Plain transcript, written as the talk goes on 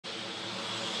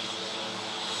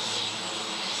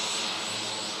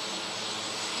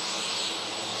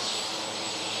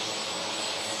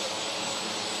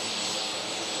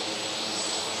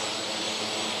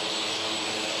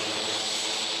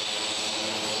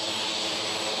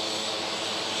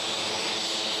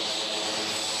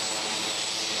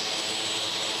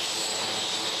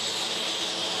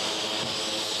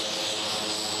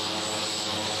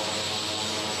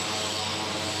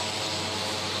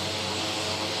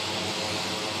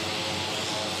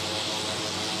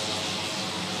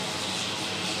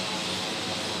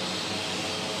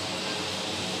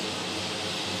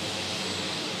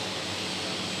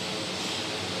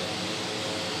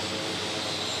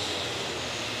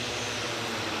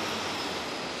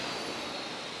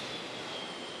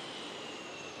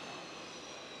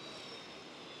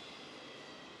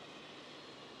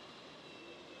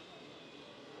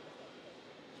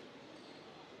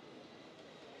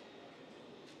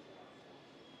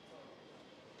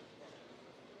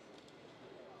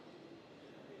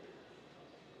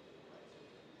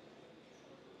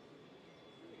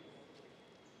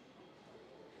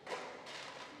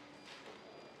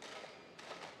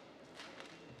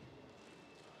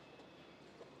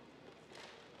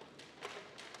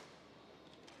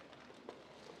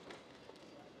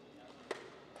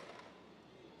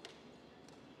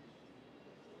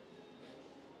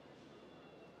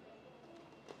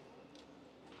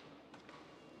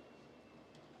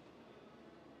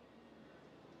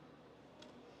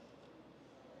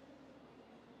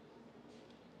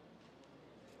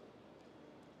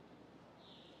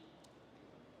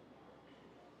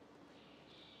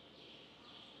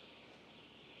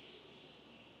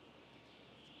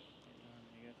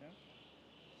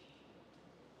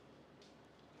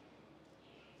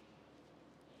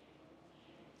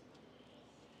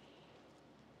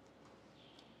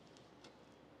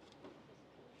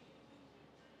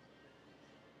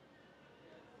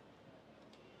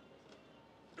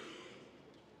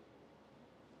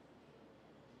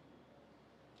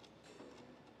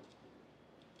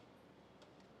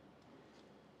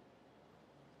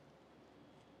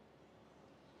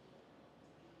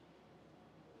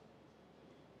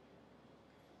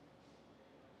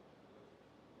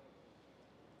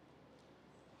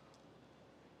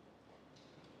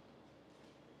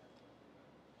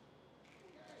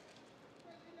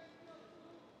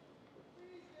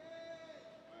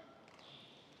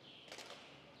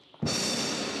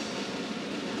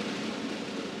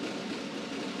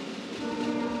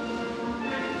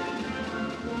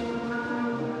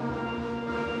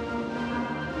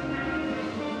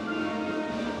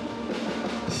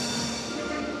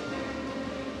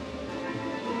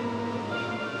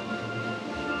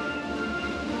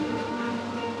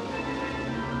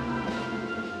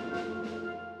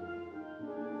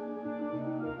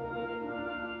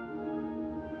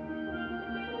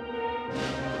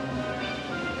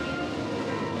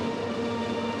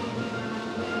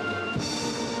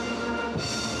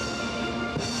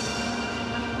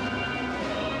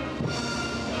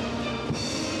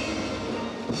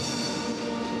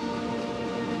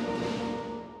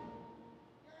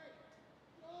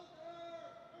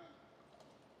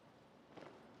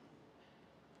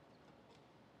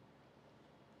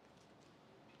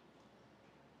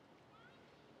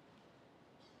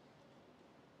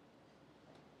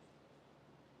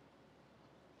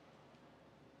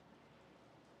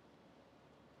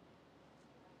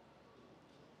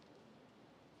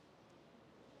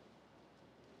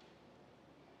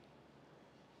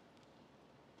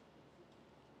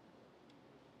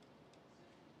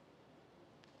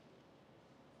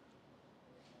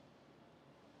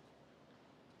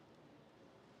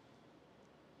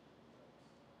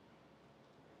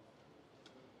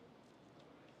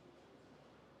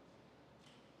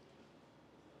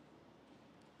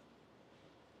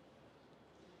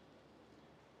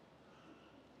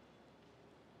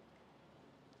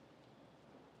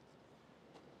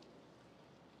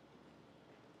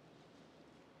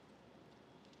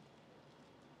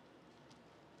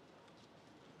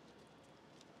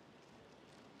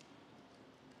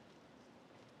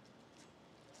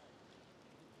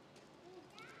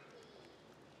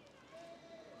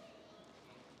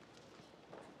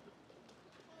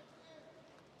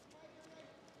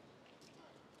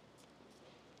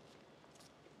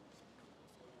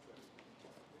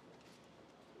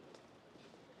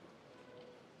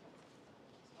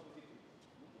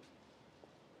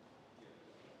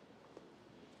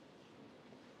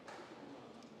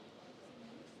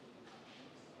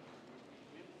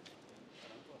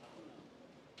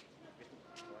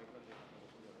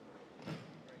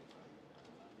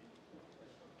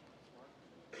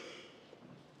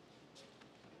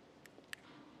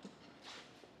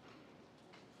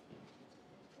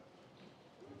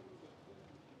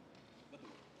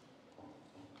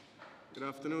Good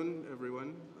afternoon,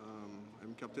 everyone.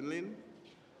 I'm Captain Lin,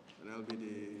 and I'll be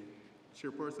the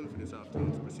chairperson for this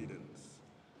afternoon's proceedings.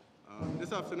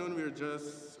 This afternoon, we're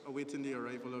just awaiting the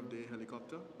arrival of the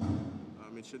helicopter.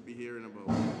 It should be here in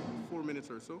about 4 minutes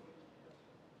or so.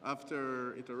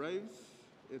 After it arrives,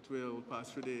 it will pass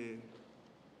through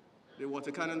the water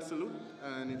cannon salute,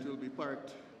 and it will be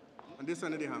parked on this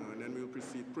end of the hangar, and then we'll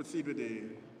proceed with the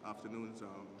afternoon's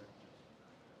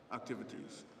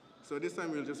activities. So this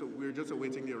time we're just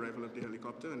awaiting the arrival of the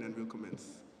helicopter, and then we'll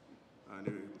commence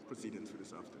the proceedings for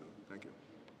this afternoon. Thank you.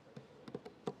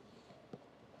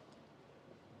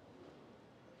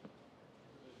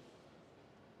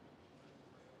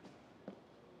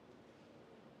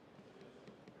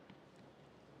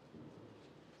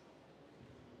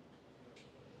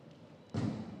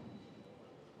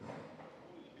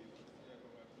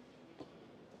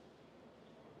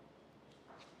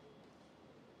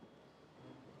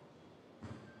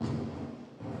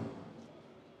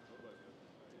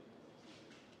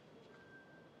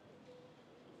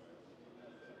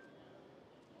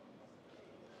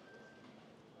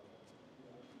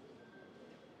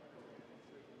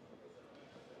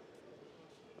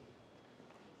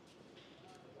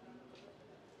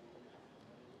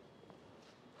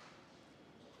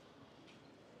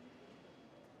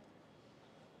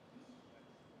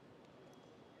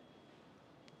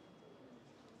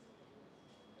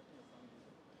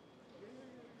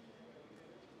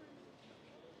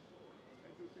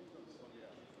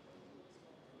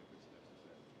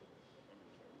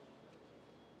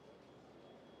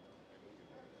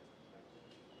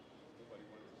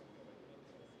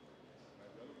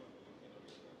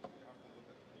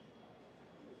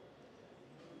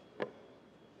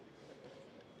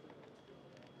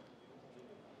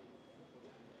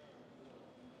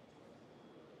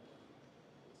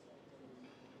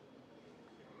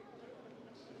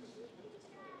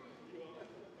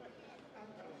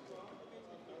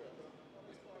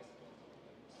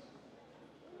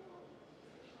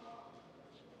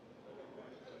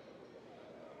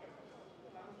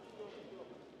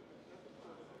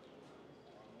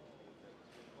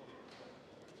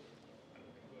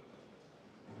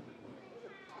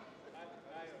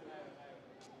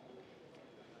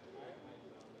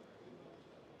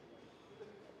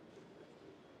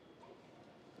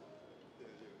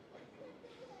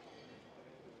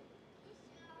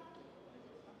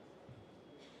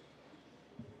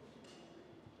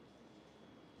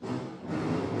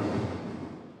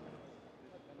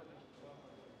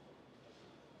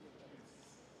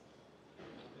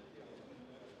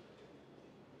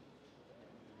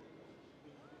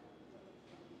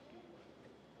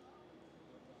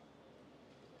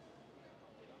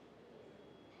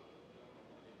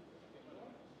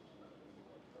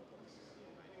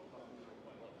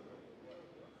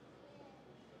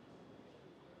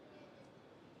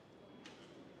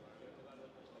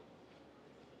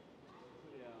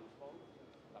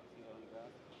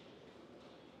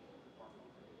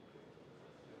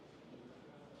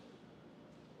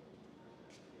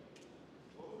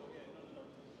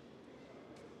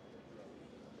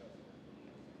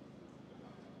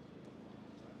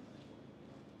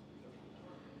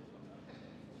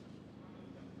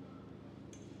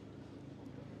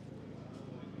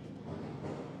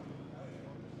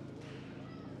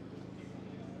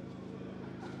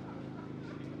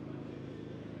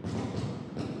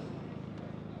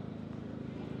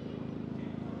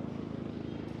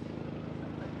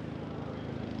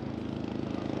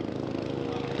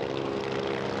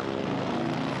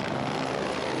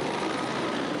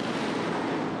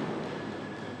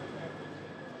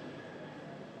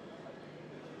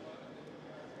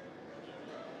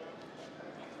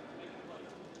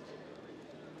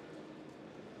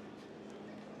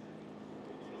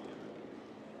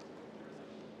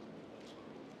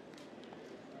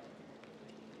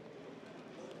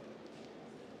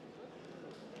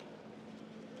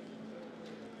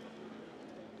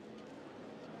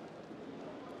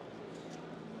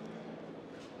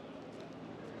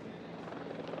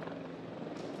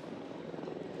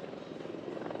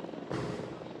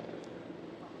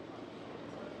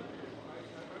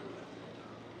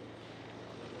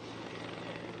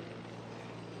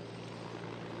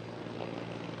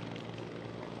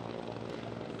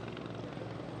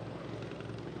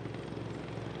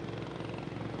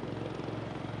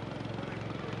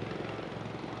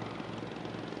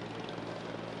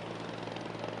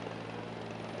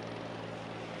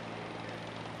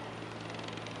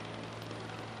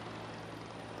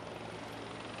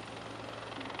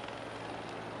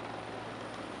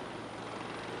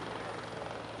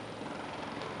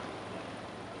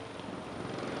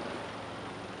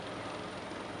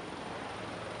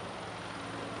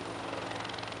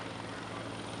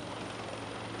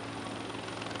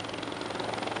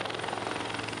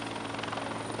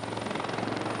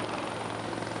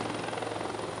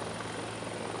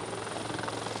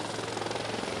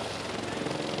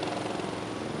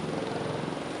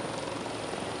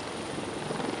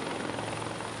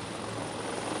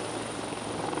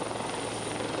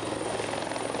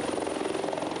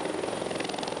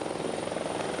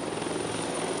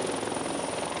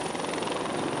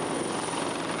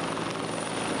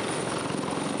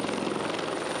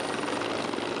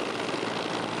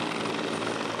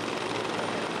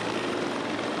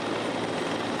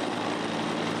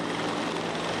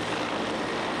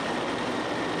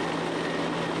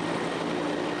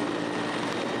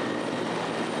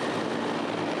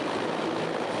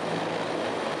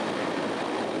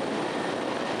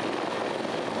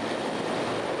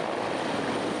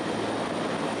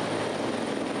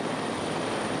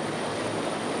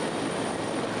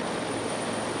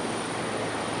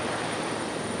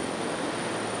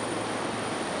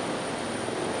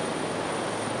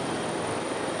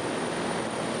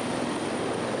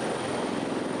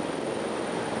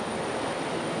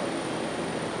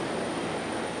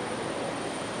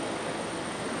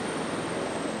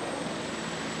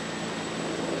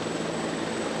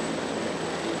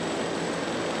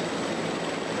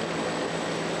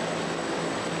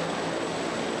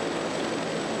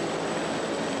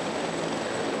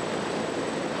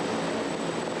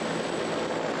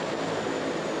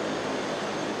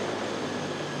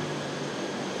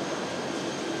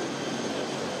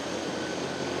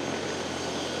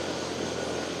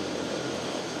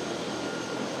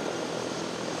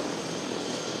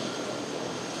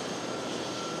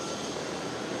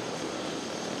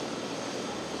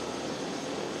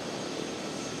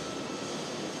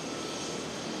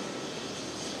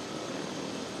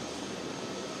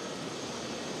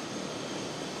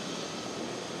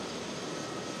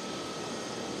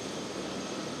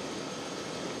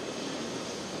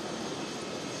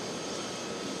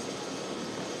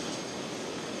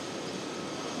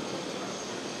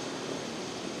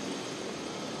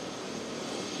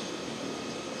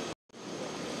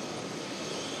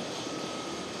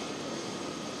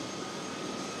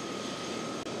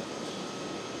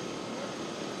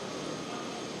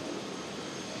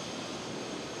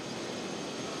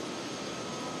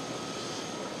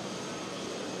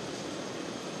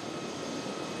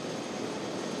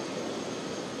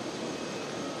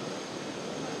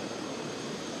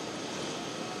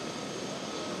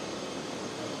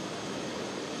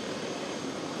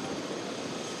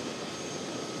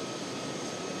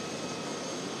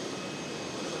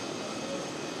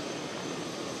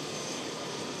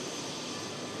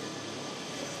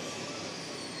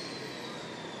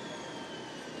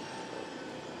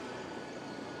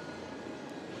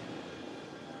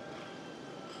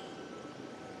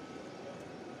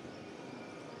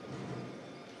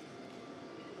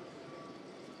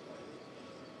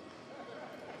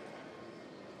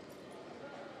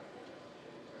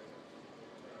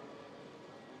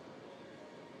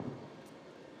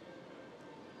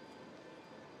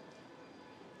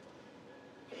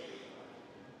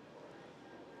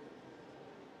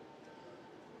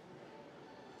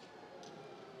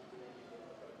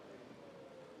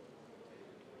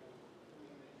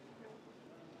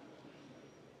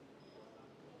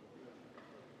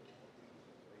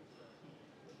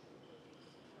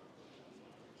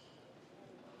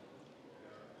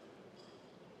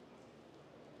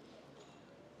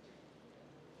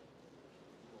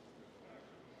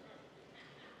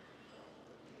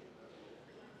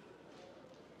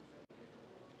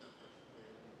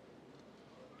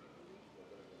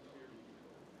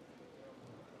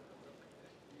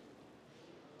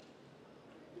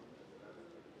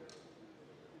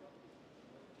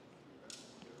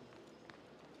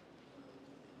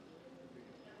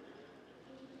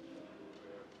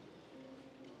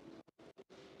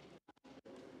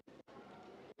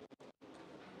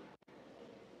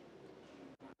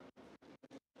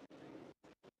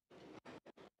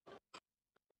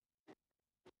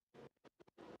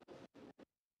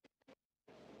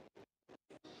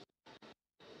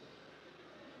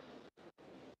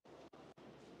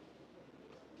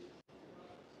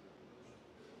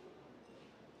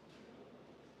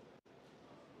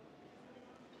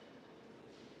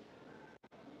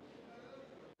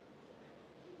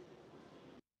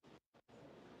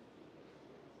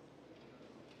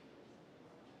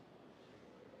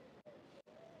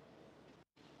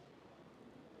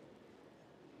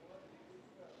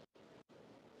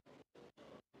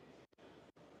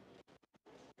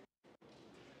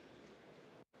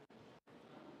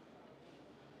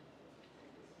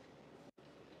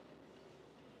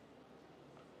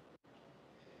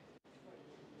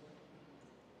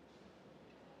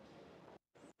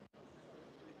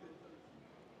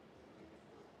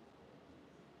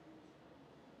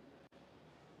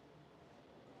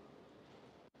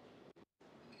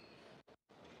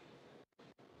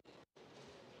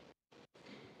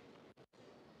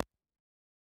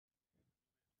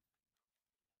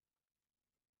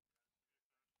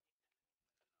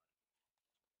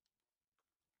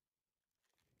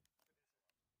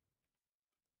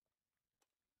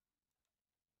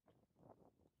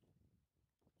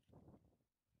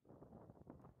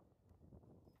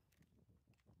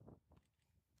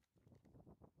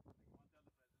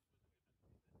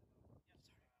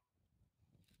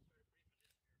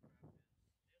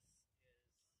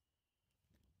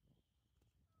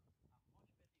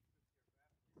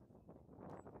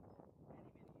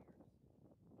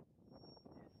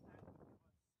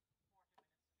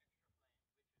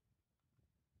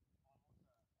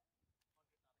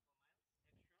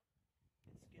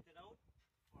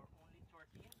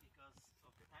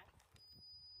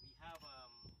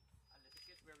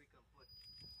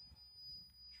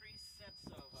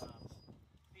 sets of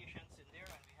patients in there,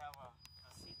 and we have a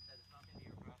seat that is not in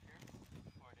the aircraft here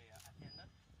for the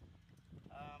attendant.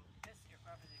 This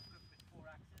aircraft is equipped with 4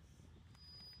 axes.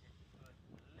 It could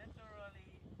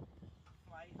literally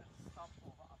fly and stop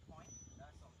over a point.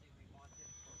 That's something we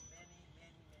wanted for many,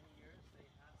 many, many years to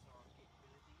enhance our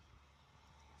capability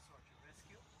in search and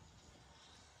rescue.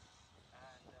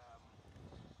 And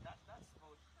that's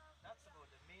about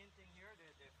the main thing here.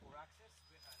 The 4 axis,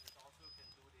 and it also can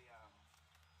do the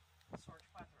search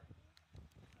pattern.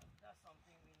 And that's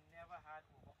something we never had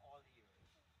over all the years.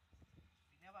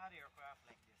 We never had an aircraft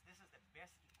like this. This is the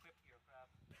best equipped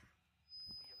aircraft we have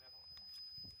ever owned.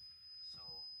 So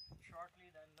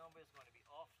shortly that number is going to be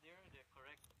off there, the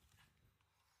correct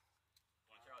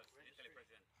Charles, Italy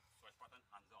President, search pattern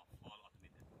hands off, all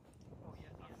automated. Oh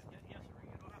yes, yes, sir.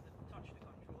 You don't have to touch the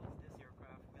controls. This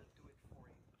aircraft will do it for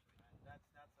you. And that's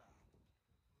a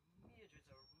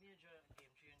major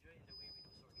game changer in the way we do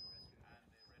search and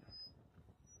rescue.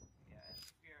 And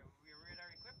the radar. Yeah, we're radar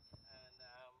equipped, and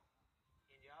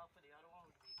in the Alpha, the other one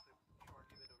will be equipped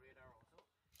shortly with a radar also.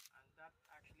 And that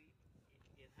actually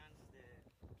enhances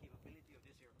the capability of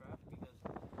this aircraft because,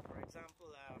 for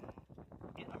example,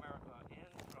 in America,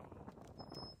 from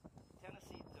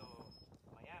Tennessee to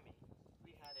Miami,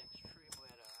 we had extreme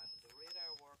weather, and the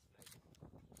radar worked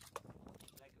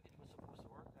like it was supposed to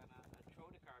work. And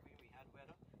through the Caribbean, we had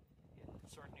weather in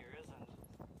certain areas, and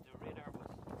the radar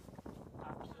was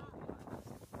absolutely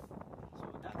fantastic. So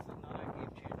that's another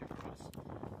game changer for us.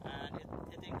 And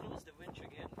it includes the winch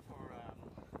again for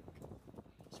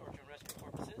search and rescue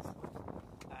purposes.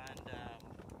 And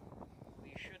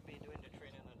we should be doing the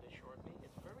training on this shortly.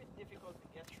 It's very difficult to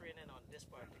get training on this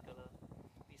particular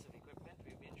piece of equipment.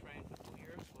 We've been trying for 2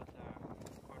 years with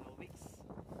Colonel Weeks.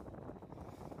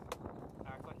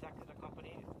 Contacted a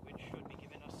company which should be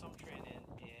giving us some training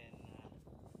in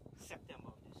September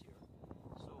of this year.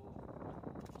 So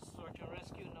search and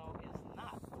rescue now is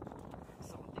not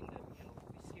something that we're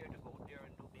scared to go there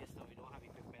and do based on we don't have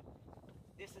equipment.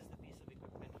 This is the piece of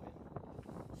equipment for it.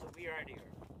 So we are there.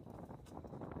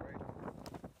 All right.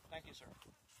 Thank you, sir.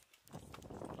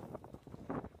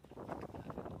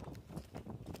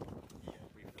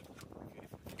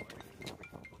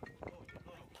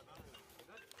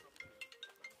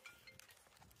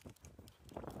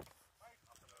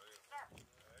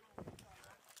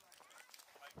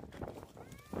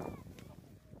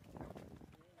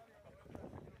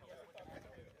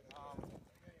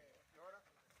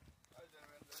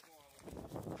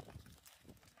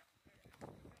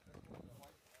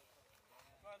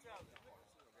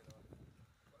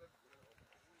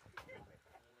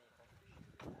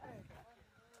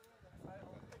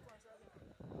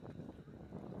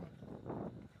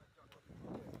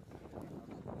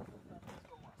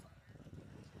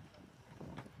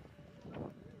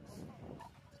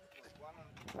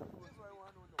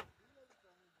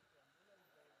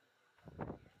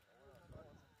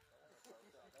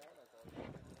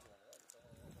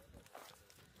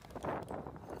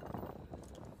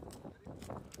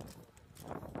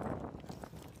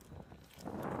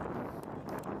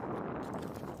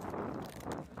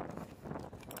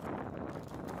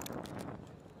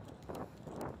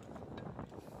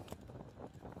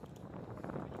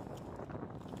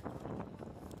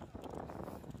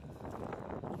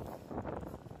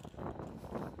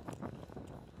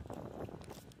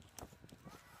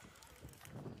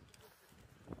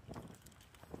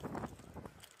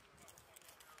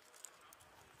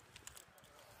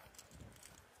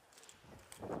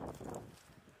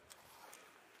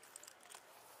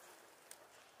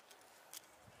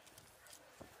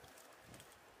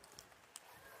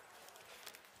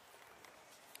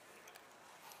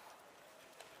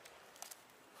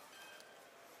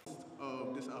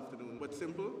 Of this afternoon, but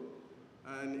simple,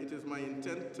 and it is my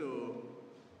intent to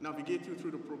navigate you through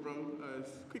the program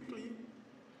as quickly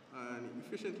and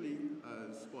efficiently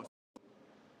as possible.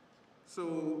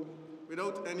 So,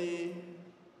 without any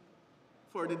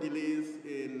further delays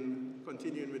in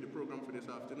continuing with the program for this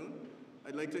afternoon,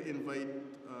 I'd like to invite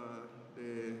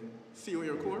the CO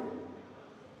Air Corps,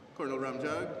 Colonel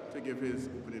Ramjag, to give his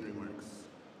opening remarks.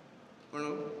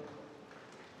 Colonel.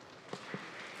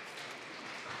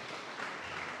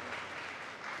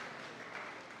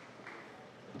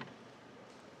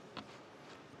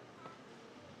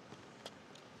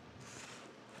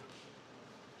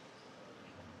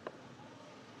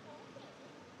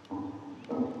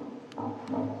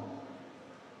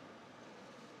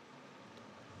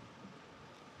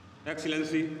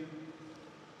 Excellency,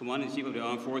 Commander-in-Chief of the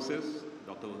Armed Forces,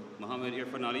 Dr. Mohammed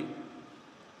Irfan Ali,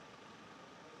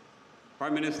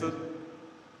 Prime Minister,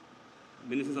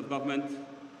 Ministers of Government,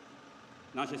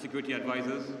 national security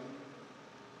advisors,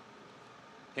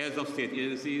 heads of state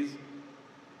agencies,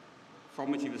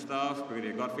 former chief of staff,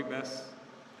 Brigadier Godfrey Best,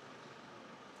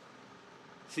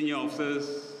 senior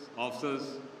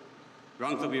officers,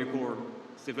 ranks of Air Corps,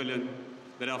 civilian,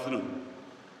 good afternoon.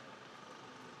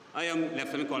 I am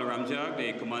Lieutenant Colonel Ramjag,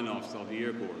 the commanding officer of the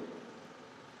Air Corps.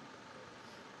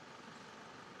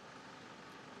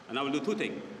 And I will do two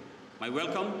things. My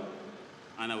welcome,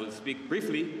 and I will speak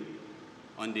briefly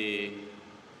on the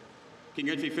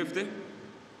KingAir 350,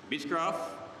 Beechcraft,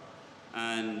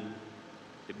 and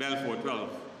the Bell 412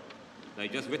 that I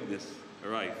just witnessed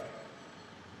arrive.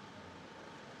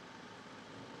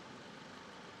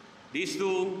 These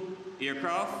two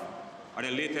aircraft are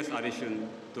the latest addition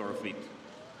to our fleet.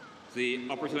 The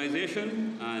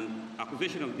operationalization and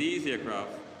acquisition of these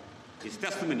aircraft is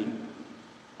testimony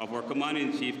of our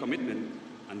Commander-in-Chief commitment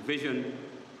and vision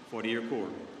for the Air Corps.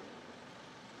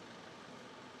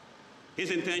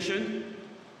 His intention,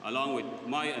 along with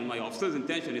my and my officers'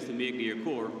 intention, is to make the Air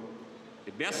Corps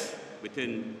the best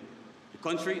within the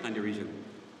country and the region.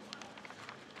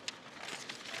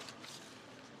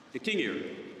 The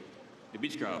KingAir, the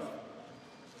Beechcraft.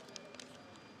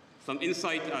 Some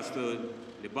insight as to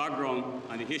the background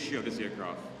and the history of this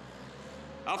aircraft.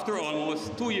 After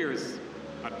almost 2 years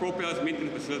at Propel's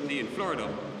maintenance facility in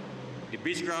Florida, the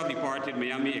Beechcraft departed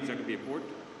Miami Executive Airport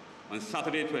on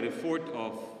Saturday, 24th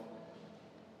of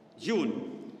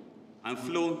June, and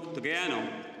flew to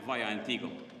Guyana via Antigua.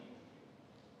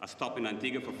 A stop in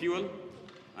Antigua for fuel,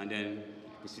 and then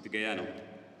proceed to Guyana.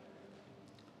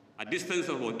 A distance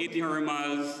of about 1,800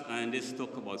 miles, and this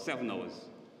took about 7 hours.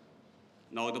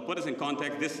 Now, to put this in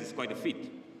context, this is quite a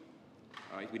feat.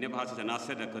 All right? We never had such an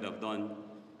asset that could have done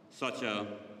such a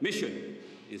mission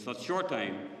in such short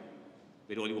time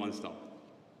with only one stop.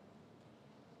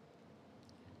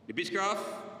 The Beechcraft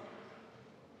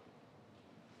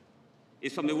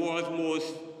is from the world's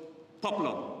most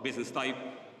popular business type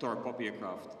turboprop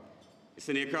aircraft. It's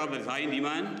an aircraft that is high in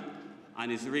demand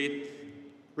and is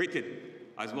rated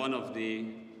as one of the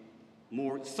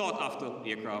more sought-after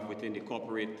aircraft within the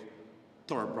corporate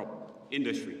turboprop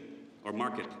industry or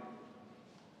market.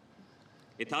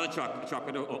 It has a track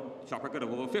record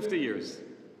of over 50 years,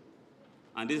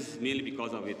 and this is mainly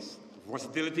because of its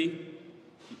versatility,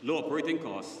 low operating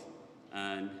costs,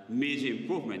 and major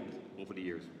improvement over the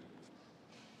years.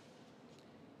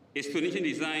 Its twin-engine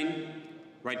design,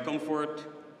 ride comfort,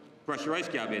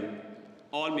 pressurized cabin,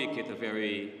 all make it a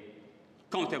very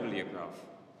comfortable aircraft.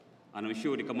 And I'm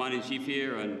sure the Commander-in-Chief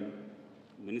here and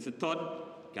Minister Todd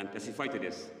can testify to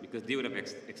this, because they would have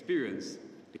experienced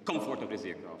the comfort of this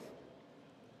aircraft.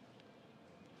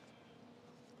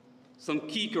 Some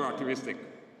key characteristics.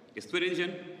 Its twin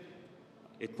engine,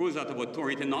 it cruises at about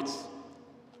 280 knots.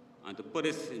 And to put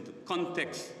this into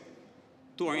context,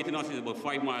 280 knots is about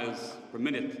 5 miles per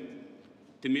minute.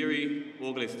 Timehri,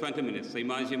 Ogle is 20 minutes. So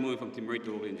imagine moving from Timehri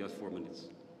to Ogle in just 4 minutes.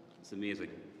 It's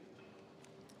amazing.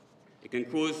 It can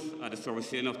cruise at a surface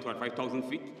ceiling of 25,000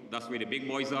 feet. That's where the big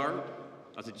boys are,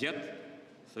 as a jet.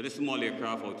 So this small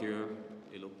aircraft out here,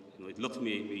 it looks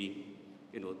maybe,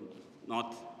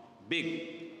 not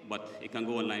big, but it can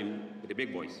go in line with the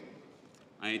big boys.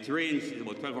 And its range is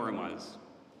about 1,200 miles.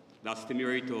 That's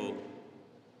Timehri to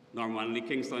Normandy.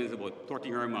 Kingston is about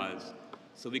 1,300 miles.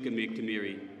 So we can make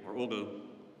Timehri or Ogle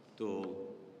to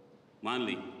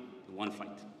Manly in one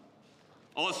flight.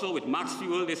 Also, with max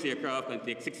fuel, this aircraft can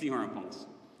take 1,600 pounds.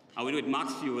 And with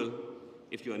max fuel,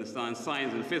 if you understand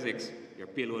science and physics, your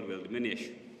payload will diminish.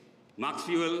 Max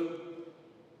fuel,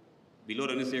 we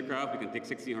load on this aircraft, we can take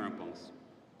 1,600 pounds.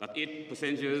 That 8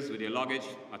 passengers with their luggage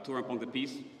at 200 pounds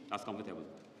apiece, that's comfortable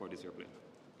for this airplane.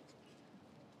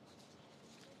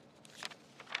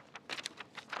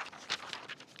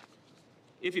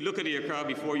 If you look at the aircraft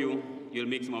before you, you'll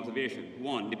make some observations.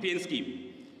 One, the paint scheme.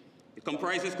 It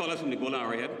comprises colors from the golden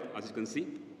arrowhead, as you can see,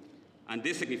 and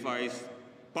this signifies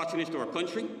patronage to our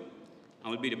country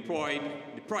and will be the pride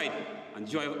and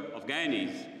joy of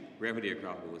Guyanese wherever the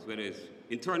aircraft goes, whether it's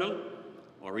internal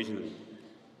or regionally.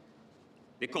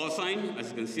 The call sign, as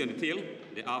you can see on the tail,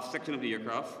 the aft section of the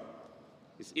aircraft,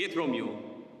 is 8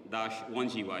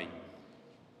 Romeo-1GY.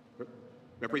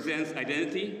 Represents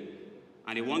identity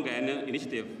and the One Guyana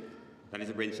initiative that is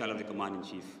the brainchild of the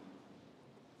Commander-in-Chief.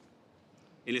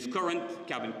 In its current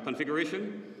cabin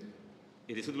configuration,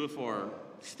 it is suitable for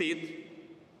state,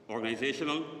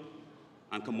 organizational,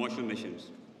 and commercial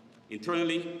missions,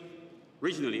 internally,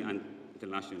 regionally, and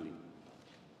internationally.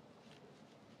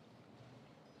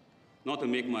 Not to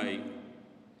make my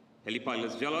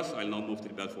heli-pilots jealous, I'll now move to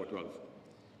the Bell 412.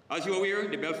 As you're aware,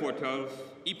 the Bell 412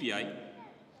 EPI,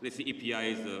 let's say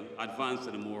EPI is the advanced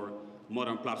and the more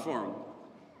modern platform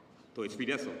to its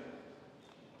predecessor.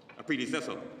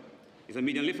 It's a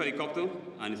medium lift helicopter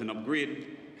and it's an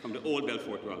upgrade from the old Bell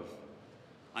 412.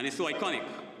 And it's so iconic.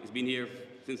 It's been here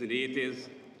since in the 80s,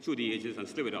 through the ages, and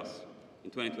still with us in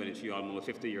 2023, almost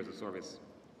 50 years of service.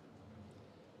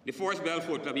 The first Bell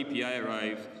 412 EPI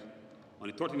arrived on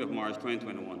the 13th of March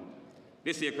 2021.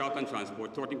 This aircraft can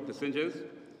transport 13 passengers,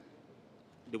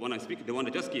 the one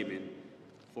that just came in,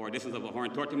 for a distance of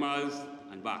 130 miles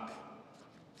and back.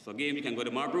 So again, we can go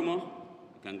to Marbruma,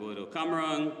 we can go to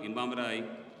Cameron, in Bambadai,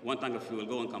 one tank of fuel,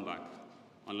 go and come back.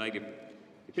 Unlike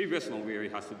the previous one where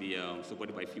it has to be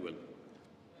supported by fuel.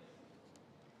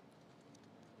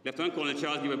 Lieutenant Colonel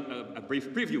Charles gave a brief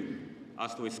preview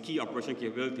as to its key operation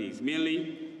capabilities.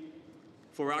 Mainly,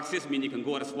 4-axis means you can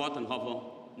go at a spot and hover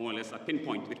more or less at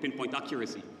pinpoint, with pinpoint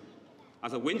accuracy.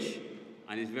 As a winch,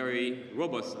 and it's very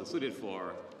robust and suited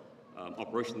for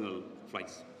operational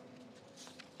flights.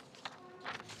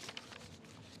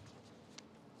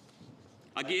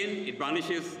 Again, it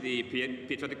brandishes the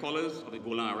patriotic colors of the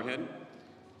Golan Arrowhead.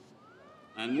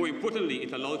 And more importantly,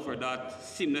 it allowed for that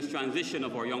seamless transition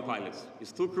of our young pilots.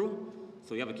 It's two crew,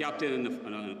 so you have a captain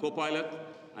and a co-pilot,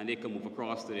 and they can move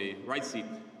across to the right seat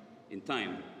in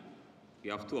time. We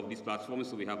have two of these platforms,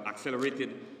 so we have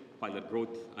accelerated pilot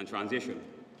growth and transition.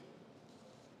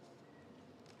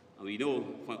 And we know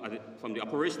from the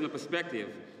operational perspective,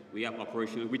 we have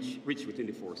operational reach within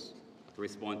the force to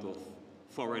respond to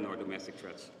foreign or domestic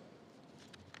threats.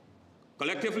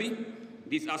 Collectively,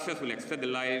 these assets will extend the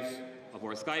lives of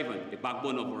our Skyvan, the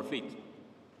backbone of our fleet.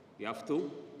 We have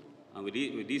two, and with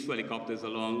these helicopters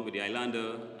along with the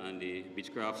Islander and the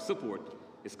Beechcraft support,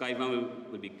 the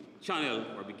Skyvan will be channeled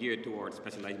or be geared towards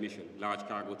specialized mission, large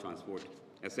cargo transport,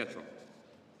 etc.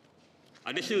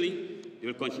 Additionally, it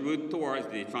will contribute towards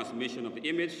the transformation of the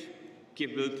image,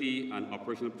 capability, and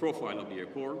operational profile of the Air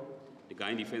Corps, the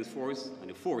Guyana Defense Force, and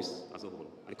the force as a whole,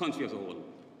 and the country as a whole.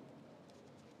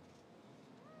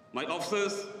 My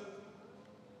officers,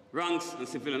 ranks, and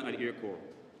civilians at the Air Corps,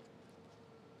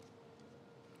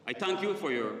 I thank you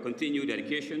for your continued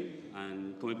dedication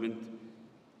and commitment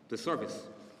to service.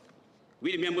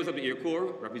 We, the members of the Air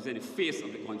Corps, represent the face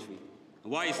of the country.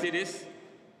 And why I say this?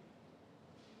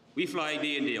 We fly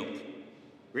day in, day out.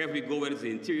 Wherever we go, whether it's the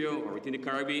interior or within the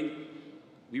Caribbean,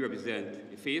 we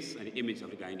represent the face and the image of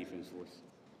the Guyana Defense Force.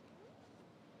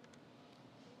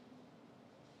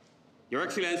 Your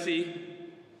Excellency,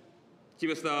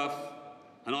 Chief of Staff,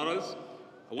 and others,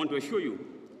 I want to assure you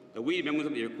that we, members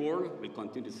of the Air Corps, will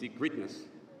continue to seek greatness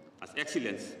as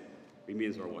excellence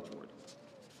remains our watchword.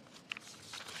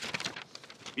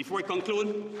 Before I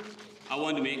conclude, I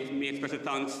want to make special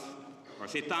thanks, or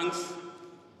say thanks,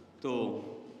 to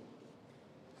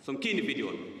some key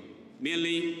individuals,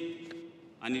 mainly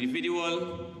an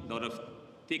individual that have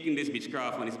taken this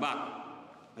Beechcraft on his back,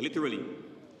 literally,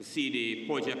 to see the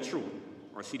project through,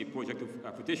 or see the project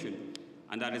of fruition,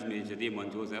 and that is Major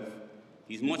Damon Joseph.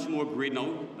 He's much more great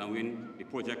now than when the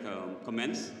project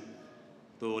commenced.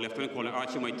 To Lieutenant Colonel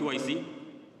Archer, my 2IC,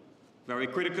 very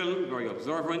critical, very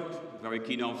observant, very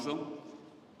keen officer,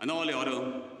 and all the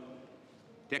other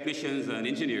technicians and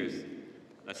engineers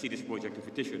that see this project to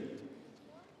fruition.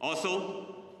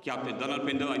 Also, Captain Donald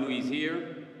Pinder, I know he's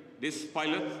here. This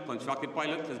pilot, contracted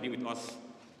pilot, has been with us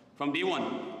from day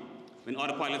one. When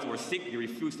other pilots were sick, he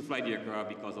refused to fly the aircraft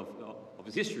because of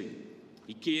his history.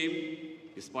 He came,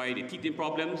 despite the teething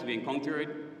problems we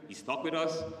encountered, he stuck with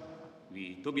us.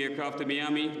 We took the aircraft to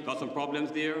Miami, got some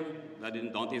problems there, that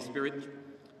didn't daunt his spirit,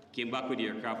 came back with the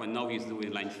aircraft, and now he's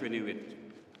doing line training with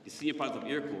the senior pilots of the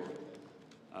Air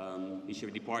Corps. He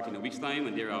should depart in a week's time,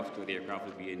 and thereafter the aircraft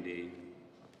will be in the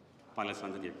pilot's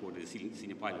hands of the Air Corps, the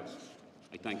senior pilots.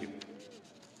 I thank you.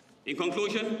 In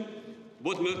conclusion,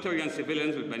 both military and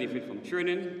civilians will benefit from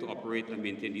training to operate and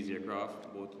maintain these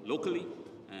aircraft, both locally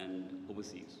and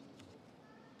overseas.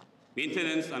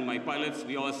 Maintenance and my pilots,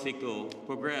 we all seek to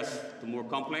progress to more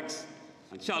complex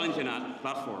and challenging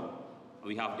platform, and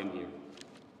we have them here.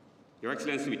 Your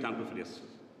Excellency, we thank you for this.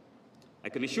 I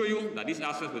can assure you that these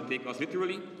assets will take us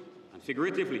literally and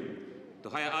figuratively to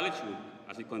higher altitude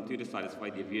as we continue to satisfy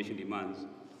the aviation demands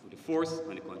of the force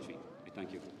and the country. I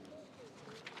thank you.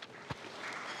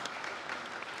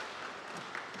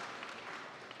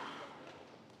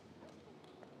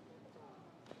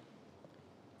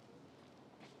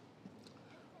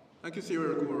 Thank you,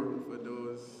 Sierra Corps, for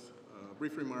those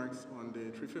brief remarks on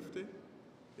the 350,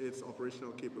 its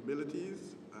operational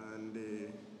capabilities, and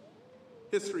the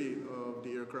history of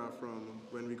the aircraft from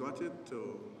when we got it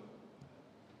to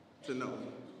now.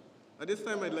 At this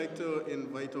time, I'd like to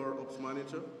invite our Ops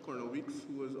Manager, Colonel Weeks,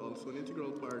 who was also an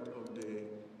integral part of the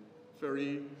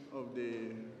ferry of the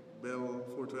Bell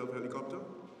 412 helicopter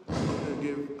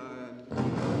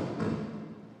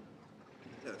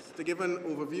to give an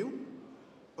overview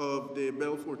of the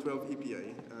Bell 412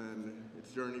 EPI and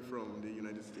its journey from the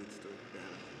United States to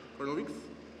Guyana. Colonel Weeks.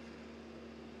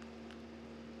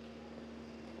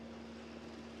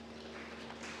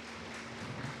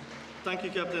 Thank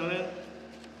you, Captain Lynn.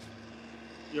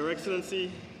 Your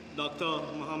Excellency, Dr.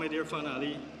 Mohammed Irfan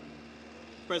Ali,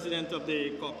 President of the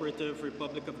Cooperative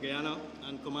Republic of Guyana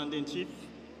and Commander-in-Chief,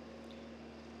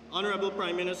 Honorable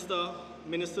Prime Minister,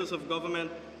 Ministers of Government,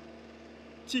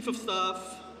 Chief of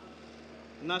Staff,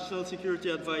 National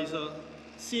Security Advisor,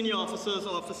 senior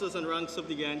officers and ranks of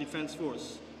the Guyana Defense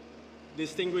Force,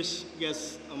 distinguished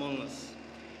guests among us.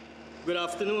 Good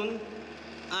afternoon.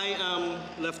 I am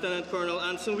Lieutenant Colonel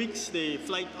Anson Weeks, the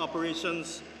Flight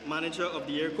Operations Manager of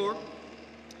the Air Corps.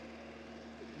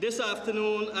 This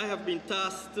afternoon, I have been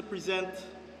tasked to present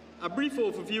a brief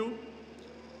overview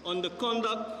on the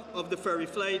conduct of the ferry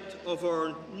flight of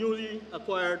our newly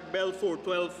acquired Bell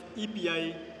 412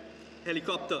 EPI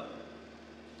helicopter,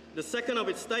 the second of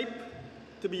its type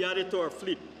to be added to our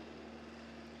fleet.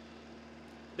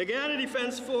 The Guyana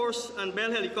Defense Force and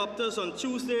Bell helicopters on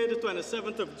Tuesday, the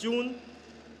 27th of June,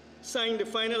 signed the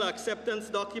final acceptance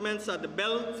documents at the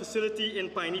Bell facility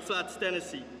in Piney Flats,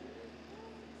 Tennessee.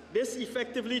 This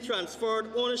effectively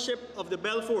transferred ownership of the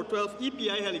Bell 412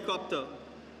 EPI helicopter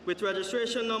with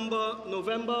registration number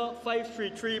November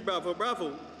 533 Bravo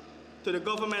Bravo to the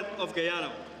government of Guyana.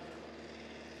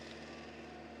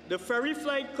 The ferry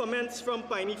flight commenced from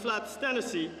Piney Flats,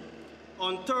 Tennessee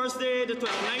on Thursday, the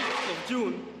 29th of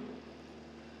June,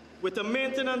 with a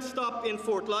maintenance stop in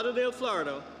Fort Lauderdale,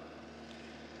 Florida,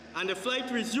 and the flight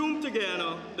resumed to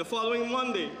Guyana the following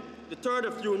Monday, the 3rd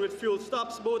of June, with fuel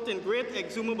stops both in Great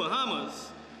Exuma, Bahamas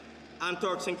and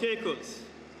Turks and Caicos.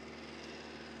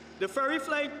 The ferry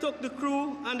flight took the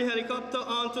crew and the helicopter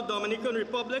on to Dominican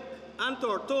Republic and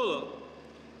Tortola,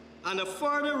 and a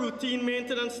further routine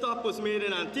maintenance stop was made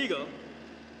in Antigua,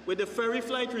 with the ferry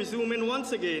flight resuming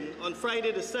once again on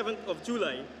Friday, the 7th of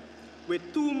July,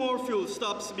 with 2 more fuel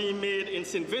stops being made in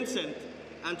St. Vincent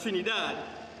and Trinidad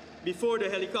before the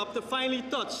helicopter finally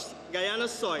touched Guyana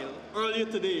soil earlier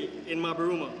today in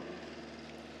Mabaruma.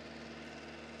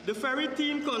 The ferry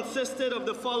team consisted of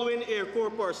the following Air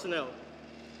Corps personnel: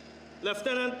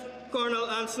 Lieutenant Colonel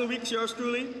Anson Weeks, yours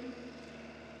truly,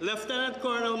 Lieutenant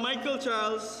Colonel Michael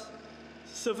Charles,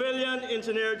 Civilian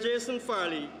Engineer Jason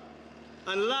Farley,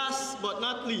 and last but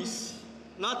not least,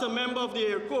 not a member of the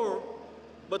Air Corps,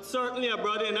 but certainly a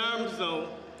brother in arms now,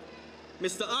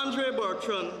 Mr. Andre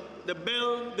Bertrand, the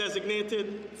Bell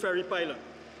designated ferry pilot.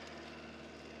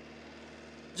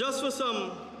 Just for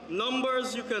some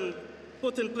numbers you can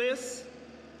put in place,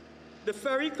 the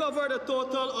ferry covered a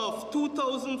total of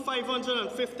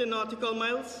 2,550 nautical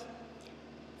miles,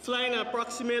 flying an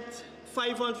approximate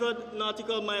 500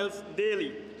 nautical miles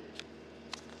daily.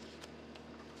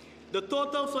 The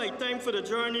total flight time for the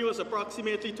journey was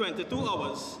approximately 22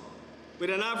 hours,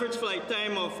 with an average flight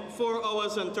time of 4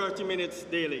 hours and 30 minutes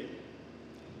daily.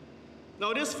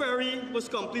 Now, this ferry was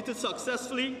completed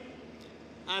successfully,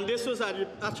 and this was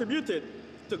attributed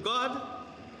to God,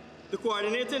 the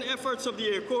coordinating efforts of the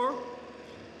Air Corps,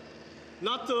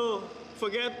 not to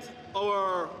forget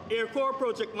our Air Corps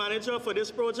project manager for this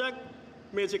project,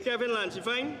 Major Kevin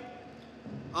Langevin,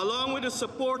 along with the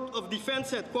support of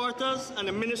Defense Headquarters and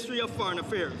the Ministry of Foreign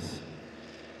Affairs.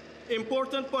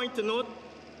 Important point to note,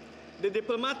 the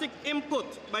diplomatic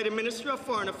input by the Ministry of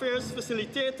Foreign Affairs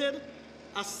facilitated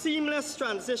a seamless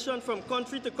transition from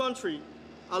country to country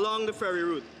along the ferry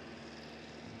route.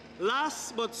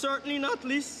 Last but certainly not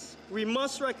least, we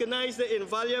must recognize the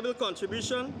invaluable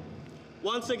contribution,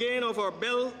 once again, of our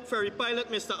Bell ferry pilot,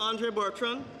 Mr. Andre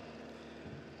Bertrand,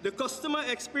 the customer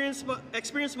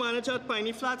experience manager at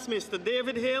Piney Flats, Mr.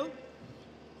 David Hale,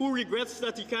 who regrets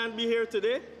that he can't be here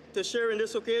today to share in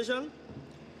this occasion,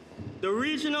 the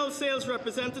regional sales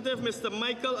representative, Mr.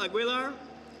 Michael Aguilar,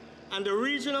 and the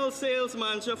regional sales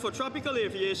manager for tropical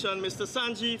aviation, Mr.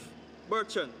 Sanjeev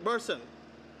Burson.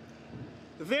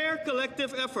 Their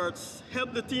collective efforts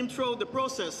helped the team throughout the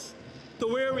process to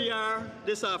where we are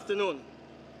this afternoon.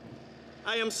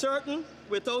 I am certain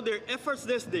without their efforts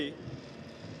this day,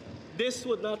 this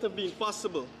would not have been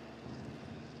possible.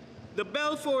 The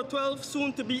Bell 412,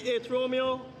 soon to be 8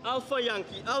 Romeo Alpha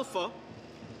Yankee Alpha,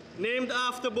 named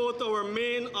after both our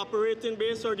main operating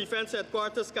base, our defense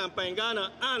headquarters, Kampangana,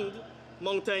 and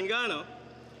Mountaingana,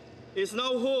 is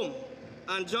now home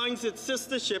and joins its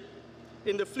sister ship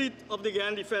in the fleet of the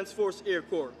Guyana Defense Force Air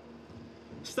Corps,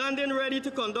 standing ready to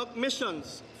conduct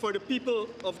missions for the people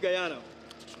of Guyana.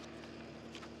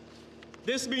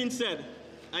 This being said,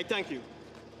 I thank you.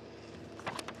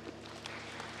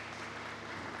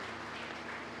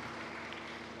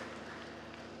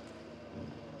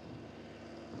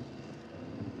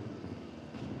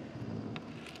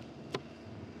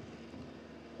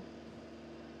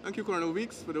 Thank you, Colonel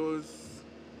Weeks, for those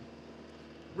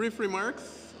brief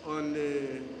remarks on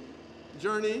the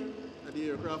journey that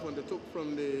the aircraft undertook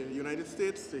from the United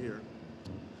States to here.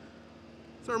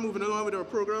 So moving along with our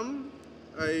program,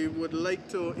 I would like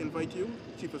to invite you,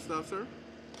 Chief of Staff, sir,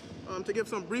 to give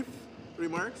some brief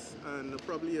remarks and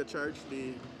probably charge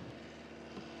the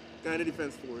Guyana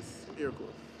Defense Force Air Corps.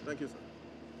 Thank you, sir.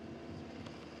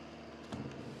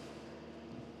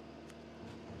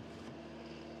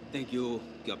 Thank you,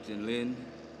 Captain Lynn.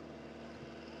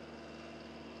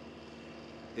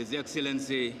 His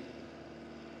Excellency,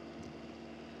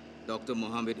 Dr.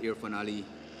 Mohammed Irfan Ali,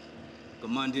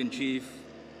 Commander-in-Chief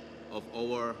of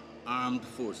our Armed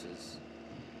Forces,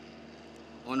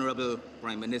 Honorable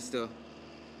Prime Minister,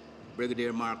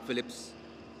 Brigadier Mark Phillips,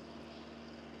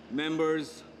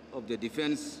 members of the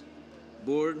Defense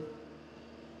Board,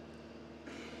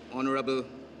 Honorable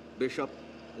Bishop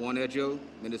Juan Edgel,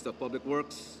 Minister of Public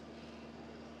Works,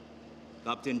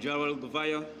 Captain Gerald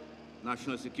Gavaya,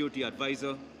 National Security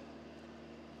Advisor,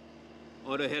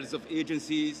 other heads of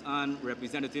agencies and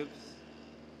representatives,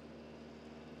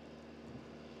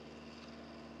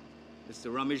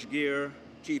 Mr. Ramesh Gir,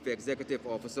 Chief Executive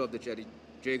Officer of the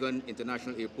Jagan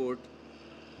International Airport,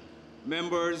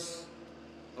 members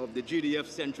of the GDF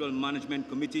Central Management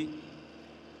Committee,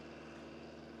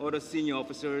 other senior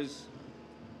officers,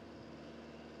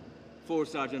 4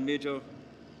 Sergeant Major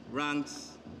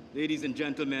ranks, ladies and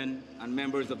gentlemen, and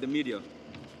members of the media.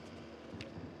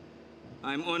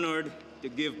 I'm honored to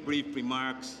give brief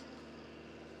remarks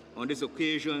on this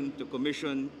occasion to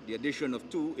commission the addition of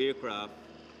 2 aircraft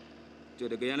to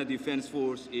the Guyana Defense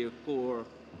Force Air Corps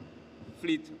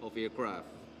fleet of aircraft.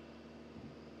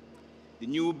 The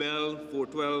new Bell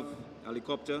 412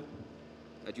 helicopter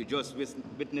that you just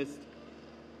witnessed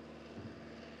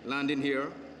landing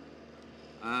here,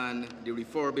 and the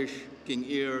refurbished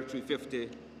KingAir 350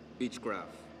 Beechcraft.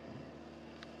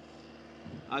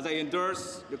 As I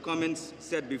endorse the comments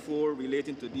said before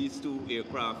relating to these 2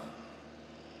 aircraft,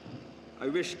 I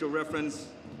wish to reference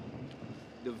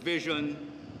the vision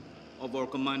of our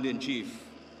Commander-in-Chief,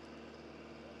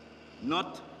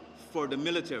 not for the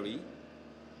military,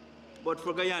 but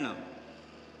for Guyana,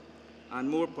 and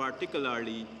more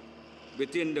particularly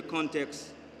within the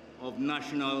context of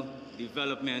national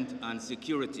development and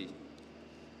security.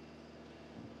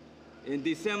 In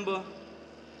December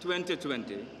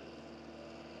 2020,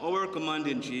 our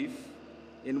Commander-in-Chief,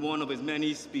 in one of his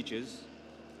many speeches,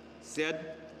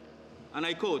 said, and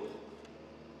I quote,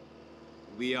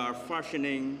 "We are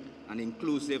fashioning an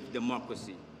inclusive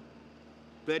democracy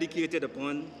predicated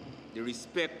upon the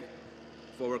respect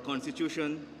for our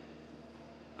Constitution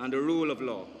and the rule of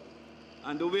law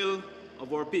and the will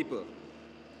of our people,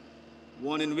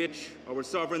 one in which our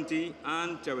sovereignty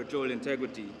and territorial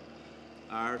integrity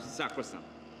are sacrosanct.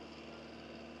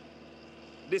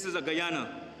 This is a Guyana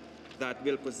that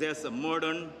will possess a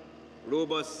modern,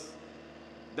 robust,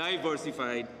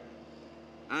 diversified,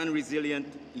 and resilient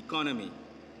economy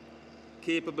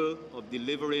capable of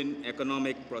delivering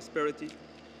economic prosperity,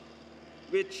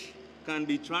 which can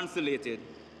be translated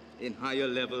in higher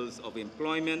levels of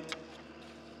employment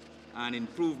and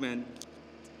improvement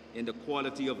in the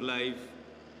quality of life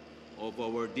of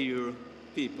our dear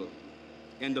people."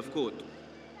 End of quote.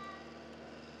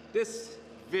 This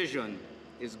vision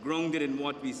is grounded in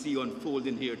what we see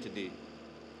unfolding here today: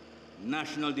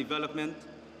 national development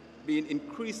being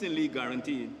increasingly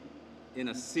guaranteed in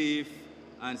a safe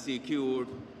and secured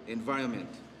environment.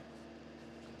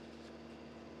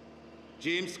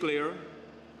 James Clear,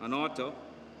 an author,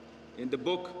 in the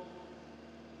book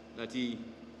that he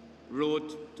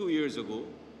wrote 2 years ago,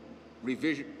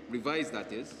 revised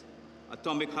that is,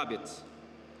 Atomic Habits,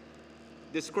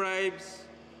 describes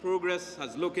progress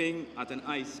as looking at an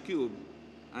ice cube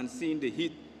and seeing the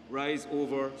heat rise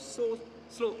over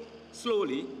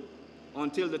slowly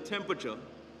until the temperature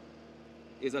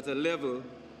is at a level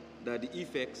that the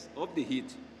effects of the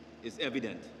heat is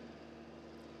evident.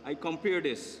 I compare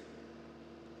this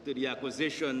to the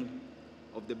acquisition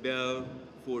of the Bell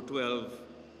 412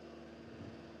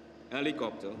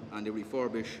 helicopter and the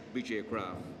refurbished Beech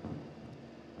aircraft.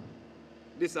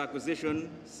 This acquisition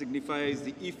signifies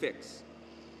the effects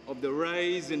of the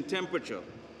rise in temperature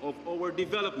of our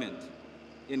development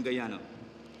in Guyana.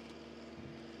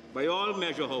 By all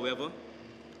measure, however,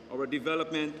 our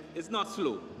development is not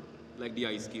slow like the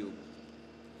ice cube.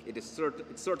 It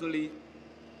certainly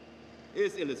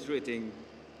is illustrating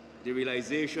the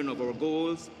realization of our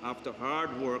goals after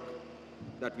hard work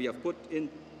that we have put in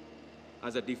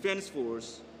as a defense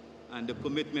force and the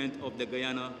commitment of the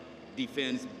Guyana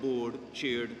Defense Board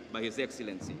chaired by His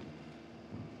Excellency.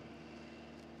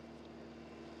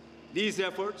 These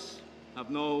efforts have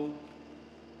now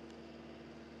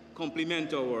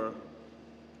complement our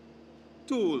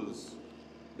tools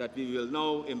that we will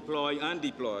now employ and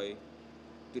deploy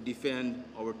to defend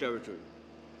our territory.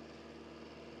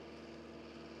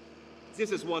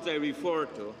 This is what I refer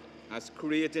to as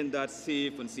creating that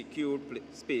safe and secure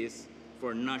space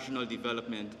for national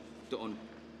development to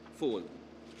unfold.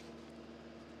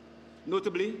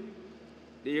 Notably,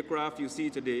 the aircraft you see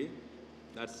today,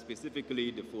 that's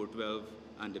specifically the 412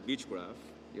 and the Beechcraft,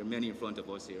 there are many in front of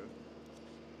us here,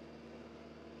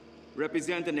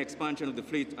 represent an expansion of the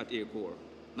fleet at Air Corps.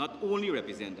 Not only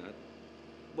represent that,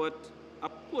 but a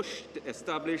push to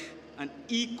establish an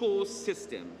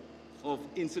ecosystem of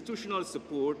institutional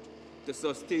support to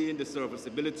sustain the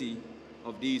serviceability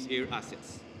of these air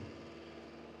assets.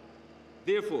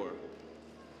 Therefore,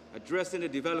 addressing the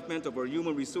development of our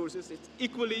human resources is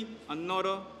equally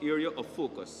another area of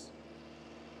focus.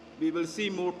 We will see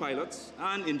more pilots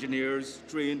and engineers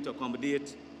trained to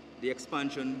accommodate the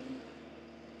expansion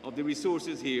of the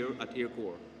resources here at Air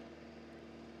Corps,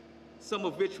 some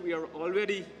of which we are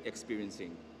already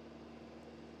experiencing.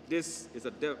 This is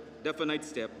a definite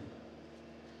step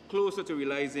closer to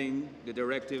realizing the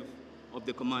directive of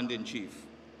the Commander-in-Chief.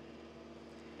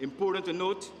 Important to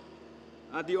note,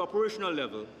 at the operational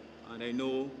level, and I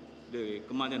know the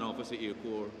Commanding Officer Air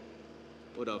Corps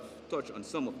would have touched on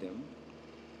some of them,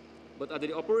 but at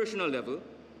the operational level,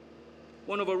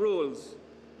 one of our roles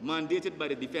mandated by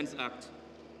the Defense Act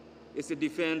is to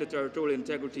defend the territorial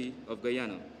integrity of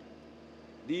Guyana.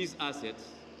 These assets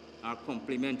are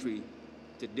complementary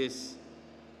to this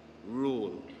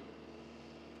role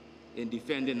in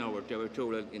defending our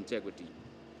territorial integrity.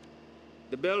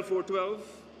 The Bell 412,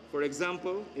 for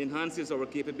example, enhances our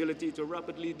capability to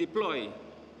rapidly deploy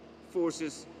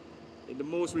forces in the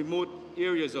most remote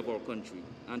areas of our country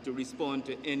and to respond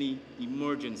to any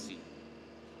emergency.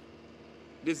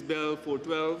 This Bell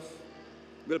 412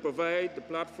 will provide the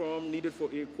platform needed for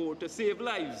Air Corps to save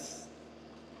lives.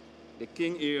 The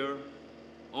KingAir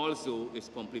also is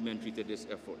complementary to this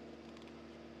effort.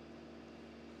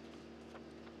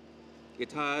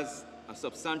 It has a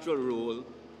substantial role,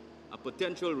 a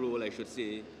potential role, I should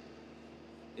say,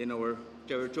 in our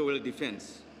territorial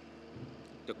defense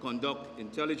to conduct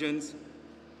intelligence,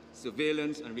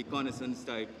 surveillance, and reconnaissance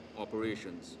type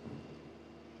operations.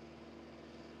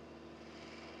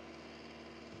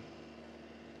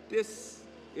 This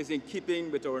is in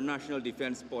keeping with our national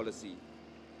defense policy,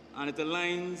 and it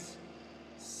aligns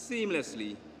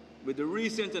seamlessly with the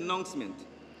recent announcement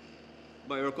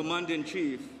by our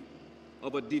Commander-in-Chief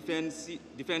of a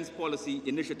defense policy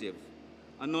initiative,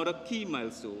 another key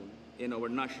milestone in our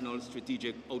national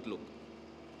strategic outlook.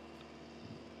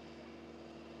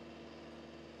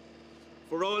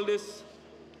 For all this,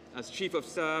 as Chief of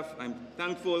Staff, I'm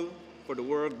thankful for the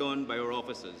work done by our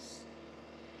officers,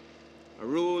 a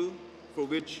role for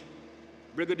which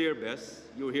Brigadier Bess,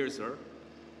 you're here, sir,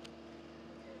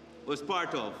 was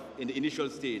part of in the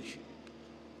initial stage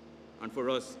and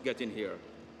for us getting here.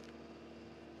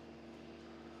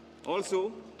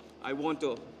 Also, I want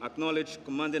to acknowledge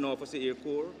Commanding Officer Air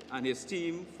Corps and his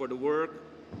team for the work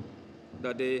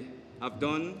that they have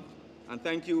done, and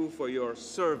thank you for your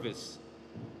service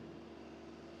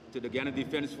to the Guyana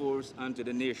Defense Force and to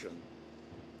the nation.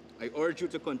 I urge you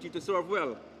to continue to serve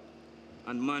well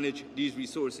and manage these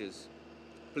resources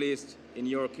placed in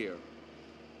your care.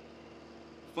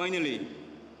 Finally,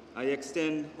 I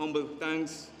extend humble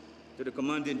thanks to the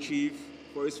Commander-in-Chief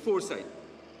for his foresight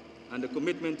and the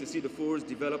commitment to see the force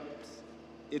develop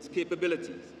its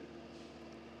capabilities.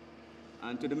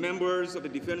 And to the members of the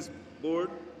Defense Board,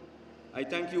 I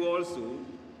thank you also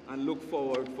and look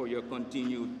forward for your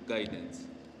continued guidance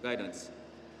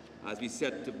as we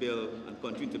set to build and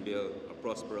continue to build a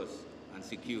prosperous and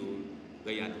secure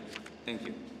Guyana. Thank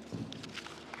you.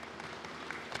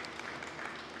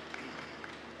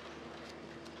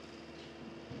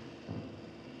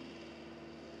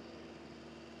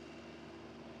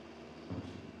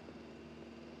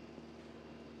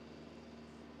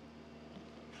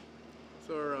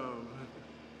 So,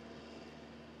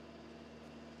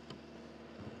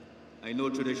 I know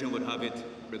tradition would have it,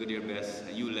 Brigadier Bess,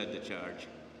 and you led the charge,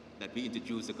 that we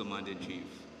introduce the Commander-in-Chief.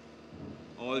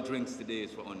 All drinks today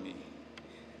is on me.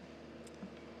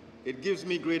 It gives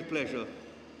me great pleasure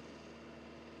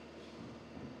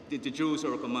to introduce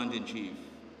our Commander-in-Chief,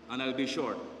 and I'll be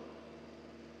short.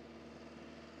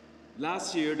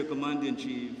 Last year, the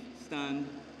Commander-in-Chief stand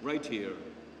right here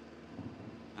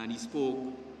and he spoke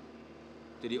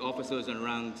to the officers and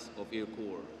ranks of Air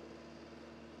Corps.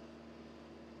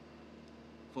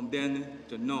 From then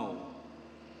to now,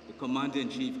 the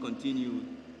Commander-in-Chief continued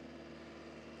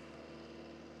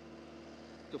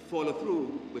to follow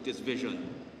through with his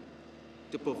vision,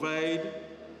 to provide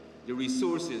the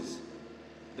resources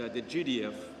that the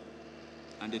GDF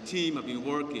and the team have been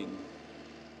working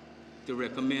to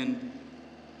recommend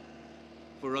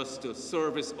for us to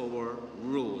service our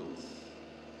roles.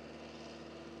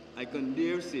 I can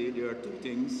dare say there are two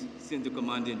things since the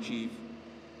Commander-in-Chief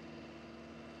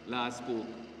last spoke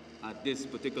at this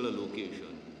particular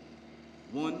location.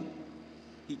 One,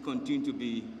 he continued to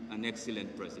be an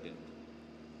excellent president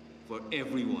for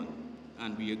everyone,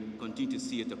 and we continue to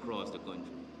see it across the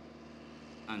country.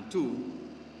 And two,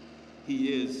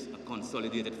 he is a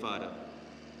consolidated father,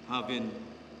 having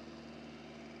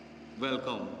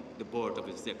welcomed the birth of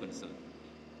his second son.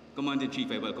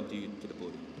 Commander-in-Chief, I welcome you to the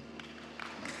podium.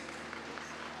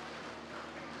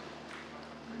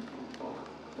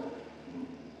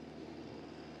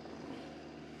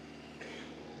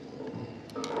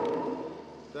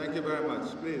 Thank you very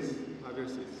much. Please, have your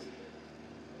seats.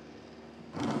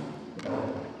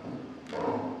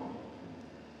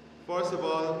 First of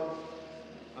all,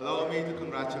 allow me to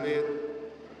congratulate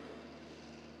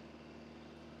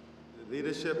the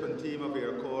leadership and team of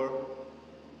Air Corps,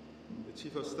 the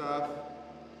Chief of Staff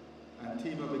and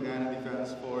team of the Guyana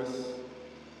Defense Force,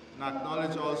 and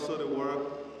acknowledge also the work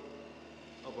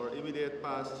of our immediate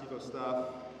past Chief of Staff,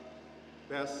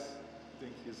 Bess, I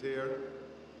think he's here,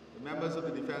 the members of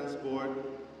the Defense Board,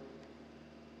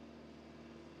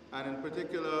 and in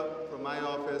particular from my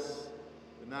office,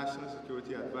 the National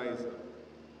Security Advisor,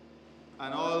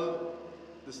 and all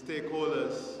the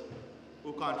stakeholders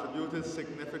who contributed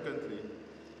significantly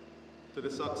to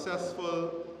the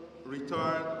successful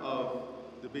return of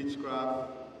the Beechcraft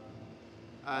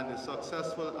and the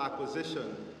successful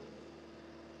acquisition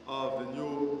of the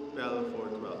new Bell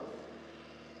 412.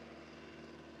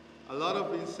 A lot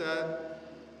have been said,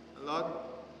 a lot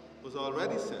was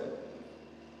already said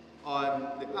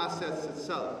on the assets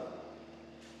itself.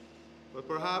 But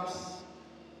perhaps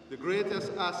the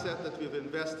greatest asset that we've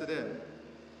invested in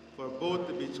for both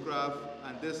the Beechcraft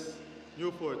and this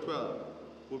new 412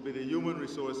 will be the human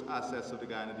resource assets of the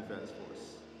Guyana Defense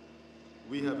Force.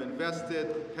 We have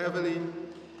invested heavily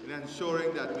in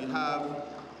ensuring that we have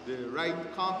the right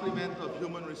complement of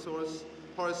human resource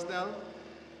personnel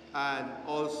and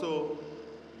also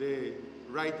the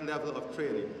right level of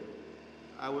training.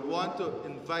 I would want to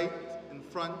invite in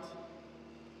front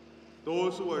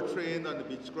those who are trained on the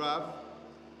Beechcraft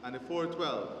and the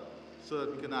 412 so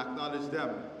that we can acknowledge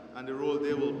them and the role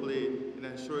they will play in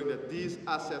ensuring that these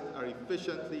assets are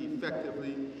efficiently,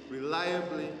 effectively,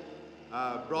 reliably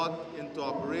brought into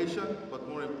operation, but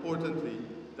more importantly,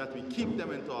 that we keep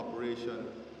them into operation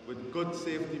with good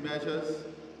safety measures,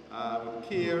 with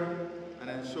care, and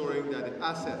ensuring that the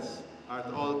assets are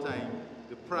at all times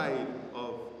the pride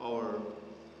of our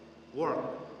work.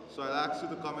 So I'll ask you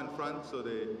to come in front so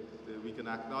that we can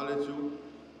acknowledge you.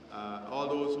 All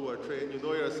those who are trained, you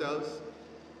know yourselves,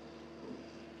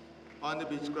 on the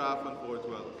Beechcraft and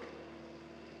 412.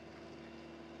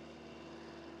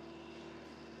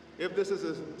 If this is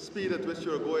the speed at which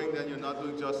you're going, then you're not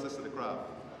doing justice to the craft.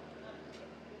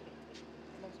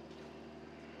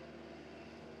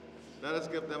 Let us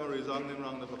give them a resounding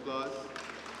round of applause.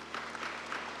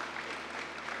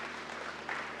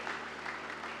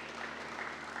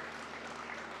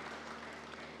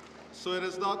 So it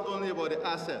is not only about the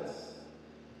assets.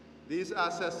 These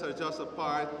assets are just a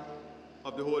part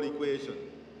of the whole equation.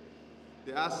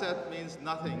 The asset means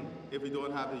nothing if we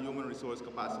don't have the human resource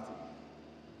capacity,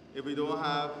 if we don't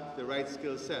have the right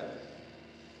skill set.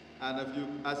 And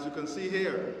as you can see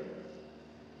here,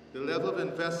 the level of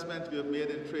investment we have made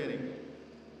in training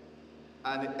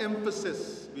and the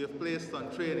emphasis we have placed on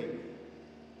training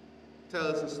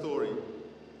tells a story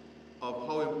of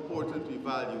how important we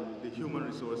value the human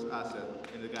resource asset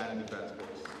in the Guyana Defense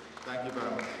Force. Thank you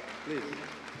very much. Please.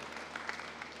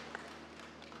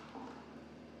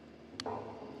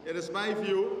 It is my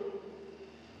view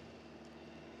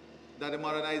that the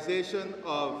modernization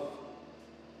of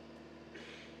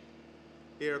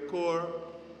Air Corps,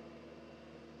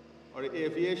 or the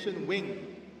aviation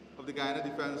wing of the Guyana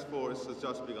Defense Force, has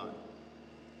just begun.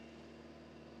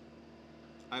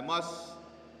 I must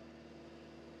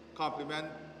compliment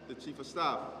the Chief of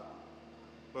Staff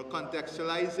for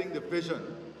contextualizing the vision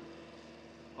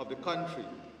of the country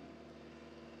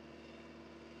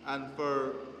and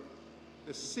for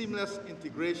the seamless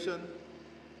integration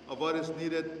of what is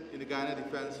needed in the Guyana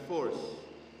Defense Force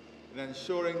in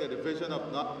ensuring that the vision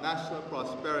of national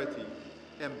prosperity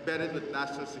embedded with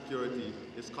national security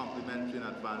is complementary and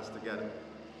advanced together.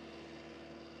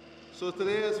 So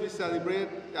today, as we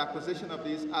celebrate the acquisition of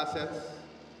these assets,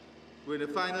 we're in the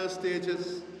final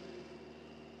stages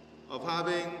of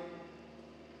having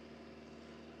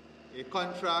a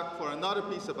contract for another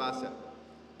piece of asset,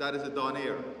 that is the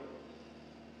KingAir.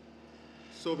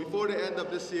 So before the end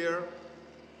of this year,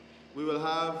 we will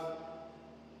have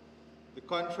the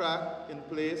contract in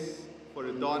place for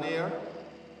the KingAir,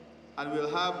 and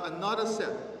we'll have another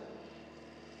set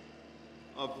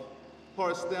of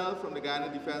personnel from the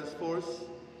Guyana Defense Force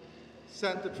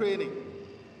sent to training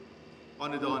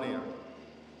on the KingAir.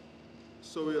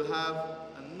 So we'll have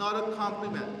another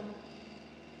complement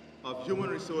of human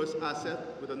resource asset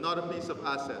with another piece of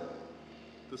asset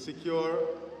to secure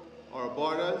our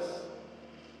borders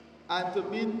and to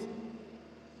meet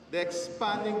the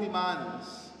expanding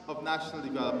demands of national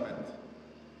development.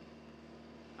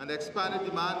 And the expanded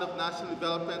demand of national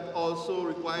development also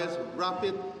requires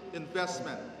rapid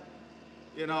investment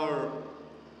in our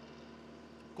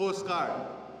Coast Guard,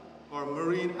 our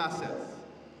marine assets.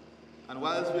 And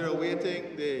whilst we are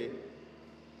awaiting the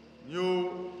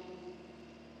new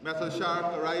Metal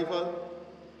Shark arrival,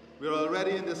 we are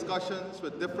already in discussions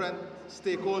with different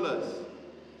stakeholders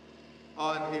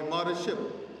on a mothership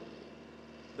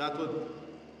that would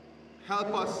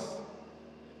help us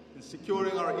in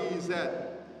securing our EEZ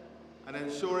and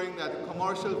ensuring that the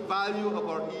commercial value of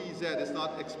our EEZ is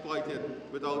not exploited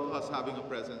without us having a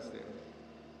presence there.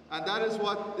 And that is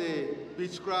what the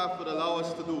Beechcraft would allow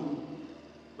us to do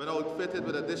when outfitted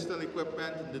with additional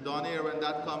equipment in the KingAir when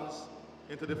that comes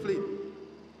into the fleet.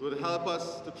 It would help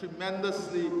us to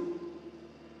tremendously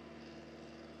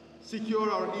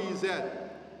secure our EEZ.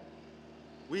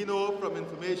 We know from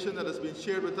information that has been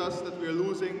shared with us that we are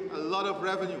losing a lot of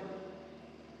revenue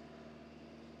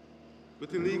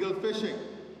with illegal fishing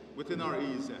within our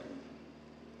EEZ.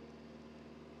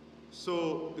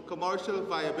 So the commercial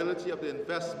viability of the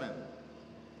investment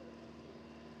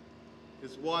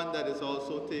is one that is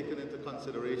also taken into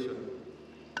consideration.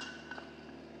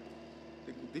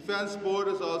 The Defense Board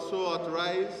has also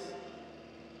authorized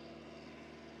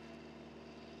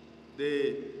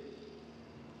the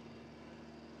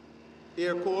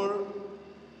Air Corps,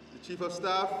 the Chief of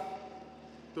Staff,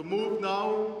 to move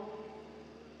now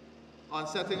on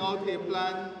setting out a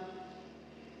plan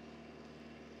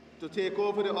to take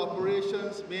over the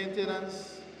operations,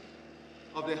 maintenance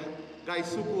of the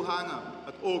Gaisuku hangar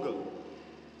at Ogle.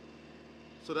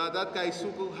 So that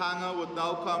Gaisuku hangar would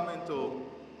now come into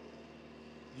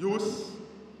use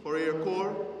for Air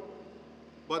Corps,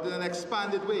 but in an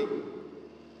expanded way.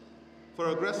 For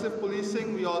aggressive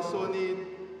policing, we also need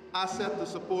assets to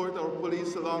support our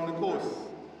police along the coast.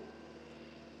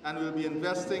 And we'll be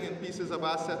investing in pieces of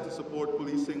asset to support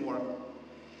policing work.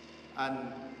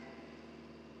 And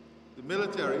the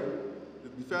military, the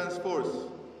Defense Force,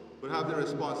 will have the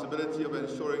responsibility of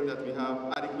ensuring that we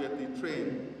have adequately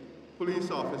trained police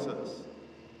officers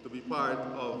to be part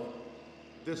of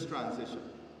this transition.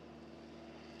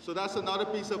 So that's another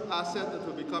piece of asset that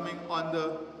will be coming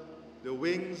under the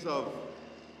wings of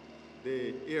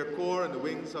the Air Corps and the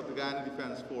wings of the Guyana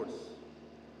Defense Force.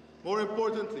 More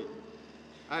importantly,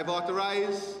 I've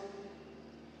authorized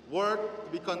work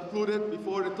to be concluded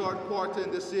before the third quarter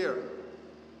in this year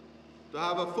to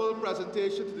have a full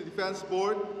presentation to the Defense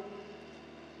Board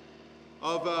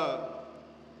of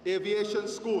aviation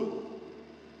school,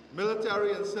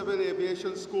 military and civil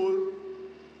aviation school,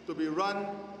 to be run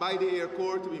by the Air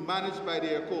Corps, to be managed by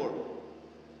the Air Corps,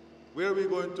 where we're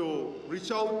going to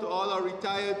reach out to all our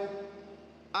retired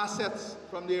assets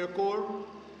from the Air Corps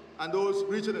and those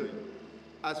regionally,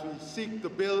 as we seek to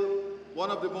build one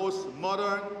of the most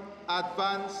modern,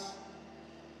 advanced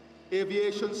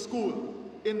aviation schools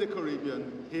in the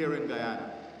Caribbean here in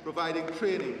Guyana, providing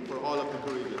training for all of the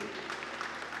Caribbean.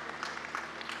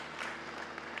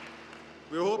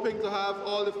 We're hoping to have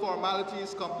all the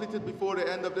formalities completed before the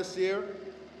end of this year,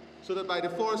 so that by the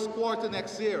first quarter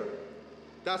next year,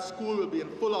 that school will be in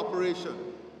full operation,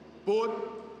 both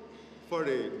for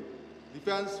the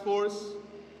Defense Force,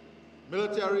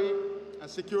 military, and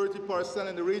security personnel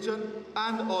in the region,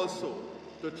 and also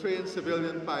to train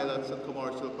civilian pilots and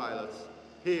commercial pilots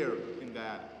here in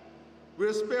Guyana.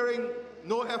 We're sparing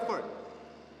no effort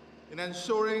in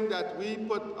ensuring that we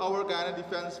put our Guyana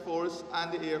Defense Force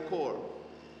and the Air Corps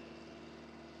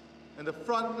in the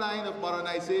front line of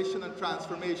modernization and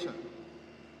transformation,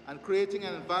 and creating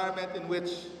an environment in which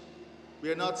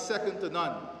we are not second to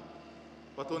none,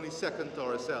 but only second to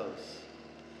ourselves.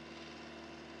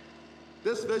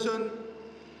 This vision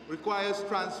requires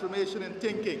transformation in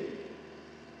thinking,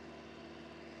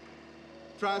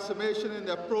 transformation in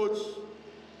the approach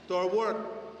to our work,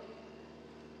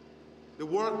 the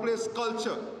workplace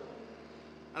culture,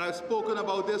 and I've spoken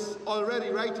about this already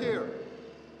right here.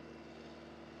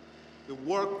 The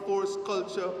workforce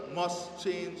culture must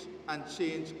change and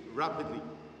change rapidly.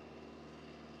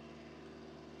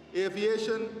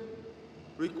 Aviation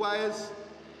requires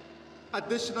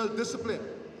additional discipline,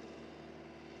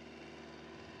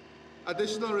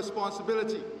 additional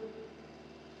responsibility,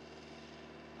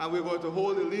 and we're going to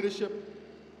hold the leadership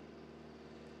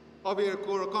of Air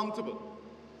Corps accountable.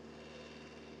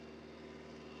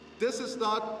 This is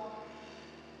not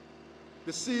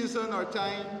the season or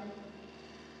time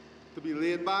to be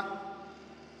laid back.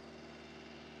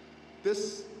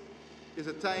 This is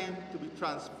a time to be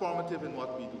transformative in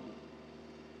what we do.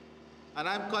 And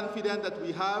I'm confident that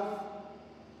we have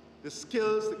the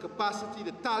skills, the capacity,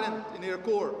 the talent in Air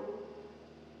Corps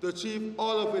to achieve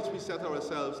all of which we set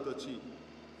ourselves to achieve.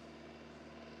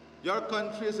 Your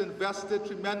country has invested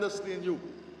tremendously in you.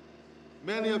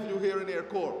 Many of you here in Air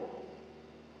Corps,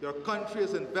 your country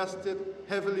has invested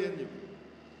heavily in you.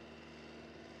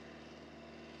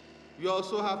 We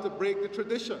also have to break the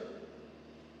tradition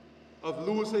of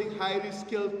losing highly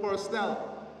skilled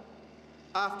personnel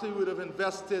after you would have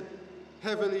invested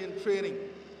heavily in training,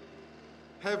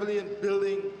 heavily in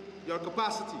building your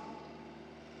capacity.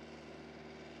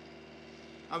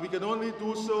 And we can only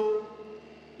do so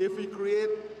if we create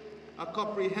a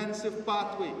comprehensive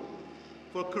pathway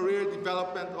for career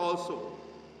development also.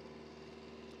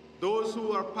 Those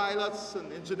who are pilots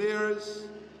and engineers,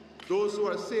 those who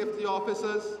are safety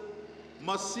officers,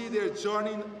 must see their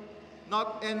journey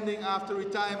not ending after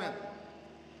retirement,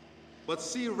 but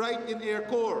see right in Air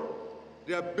Corps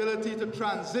the ability to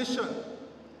transition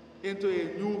into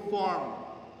a new form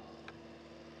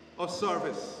of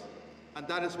service. And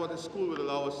that is what the school will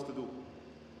allow us to do.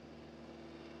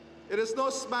 It is no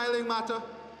smiling matter.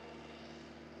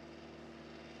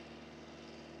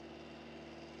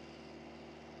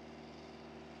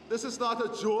 This is not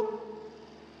a joke.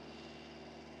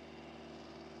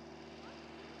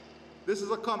 This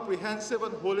is a comprehensive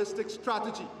and holistic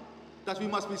strategy that we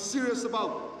must be serious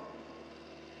about.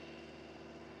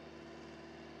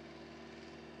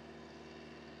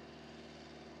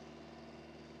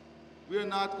 We are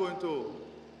not going to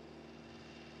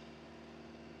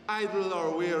idle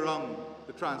our way around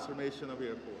the transformation of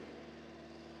Air Corps.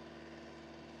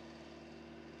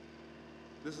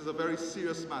 This is a very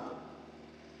serious matter.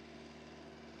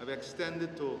 I've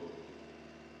extended to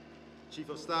Chief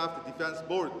of Staff, the Defense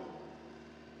Board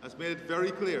has made it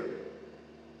very clear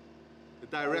the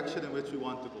direction in which we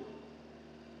want to go.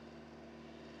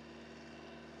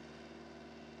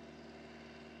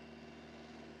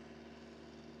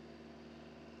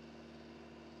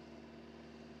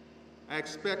 I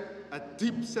expect a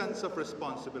deep sense of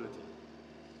responsibility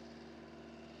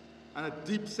and a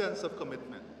deep sense of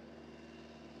commitment.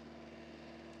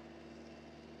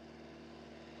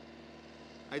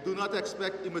 I do not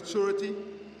expect immaturity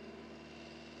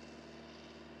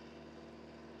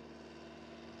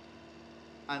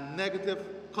and negative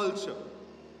culture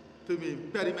to be an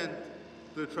impediment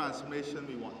to the transformation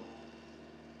we want.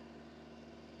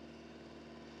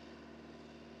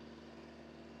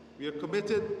 We are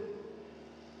committed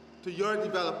to your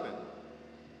development.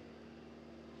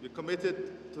 We are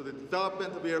committed to the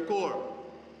development of Air Corps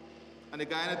and the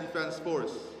Guyana Defense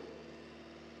Force.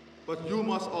 But you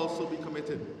must also be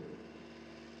committed.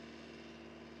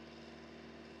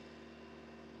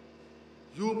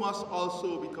 You must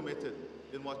also be committed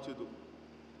in what you do.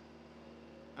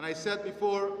 And I said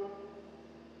before,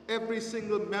 every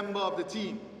single member of the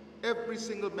team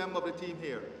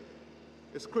here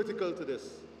is critical to this.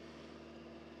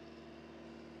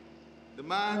 The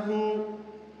man who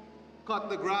cut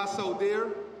the grass out there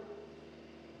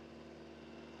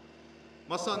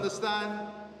must understand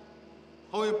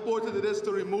how important it is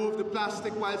to remove the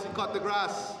plastic whilst you cut the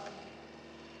grass.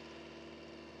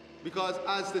 Because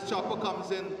as the chopper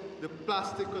comes in, the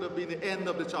plastic could have been the end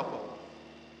of the chopper.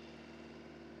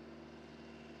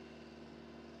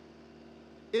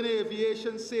 In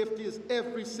aviation, safety is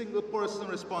every single person's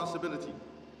responsibility.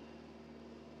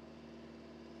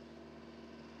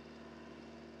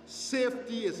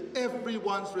 Safety is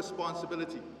everyone's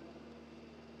responsibility.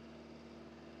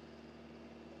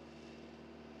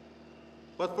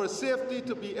 But for safety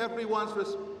to be everyone's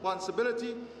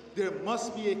responsibility, there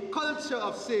must be a culture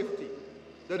of safety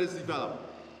that is developed.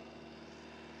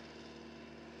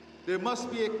 There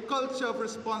must be a culture of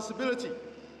responsibility.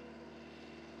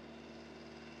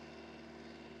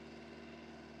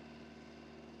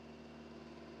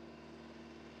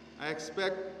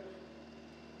 expect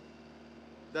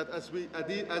that as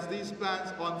these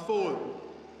plans unfold,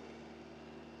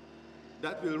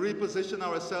 that we'll reposition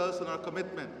ourselves and our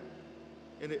commitment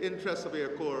in the interest of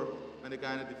Air Corps and the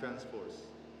Guyana Defense Force.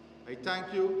 I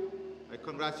thank you. I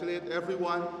congratulate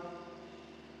everyone,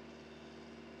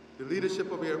 the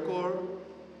leadership of Air Corps,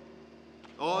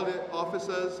 all the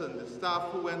officers and the staff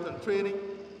who went on training.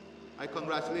 I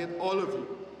congratulate all of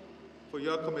you for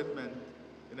your commitment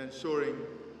in ensuring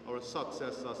our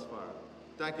success thus far.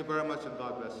 Thank you very much, and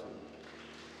God bless you.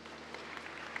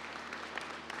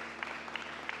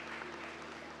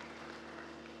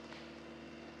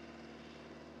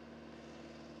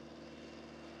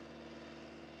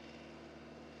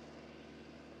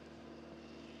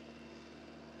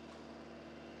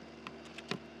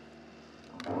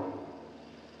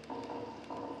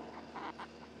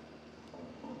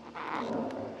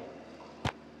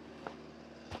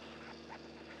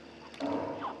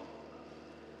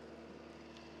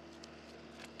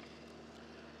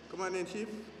 Commander-in-Chief,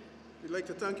 we'd like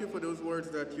to thank you for those words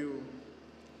that you've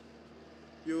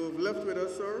left with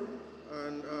us, sir.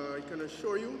 And I can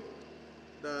assure you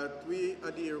that we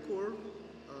at the Air Corps,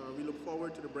 we look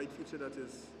forward to the bright future that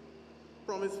is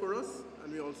promised for us.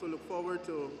 And we also look forward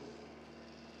to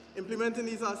implementing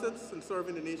these assets and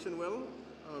serving the nation well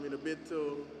in a bid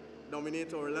to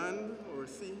dominate our land, our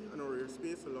sea, and our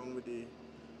airspace along with the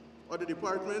other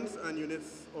departments and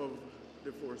units of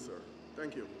the force, sir.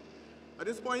 Thank you. At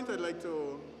this point, I'd like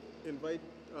to invite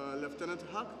Lieutenant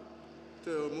Hack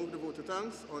to move the vote of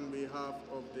thanks on behalf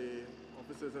of the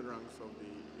officers and ranks of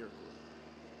the Air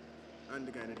Corps and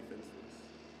the Guyana Defense Force.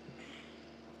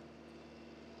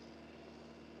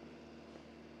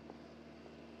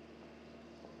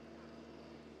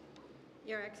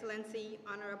 Your Excellency,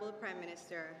 Honorable Prime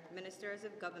Minister, Ministers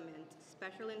of Government,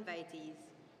 Special Invitees,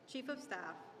 Chief of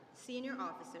Staff, Senior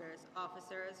Officers,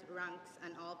 Officers, ranks,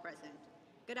 and all present.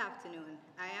 Good afternoon.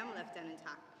 I am Lieutenant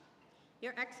Hack.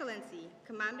 Your Excellency,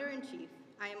 Commander-in-Chief,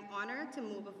 I am honored to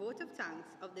move a vote of thanks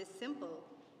of this simple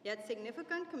yet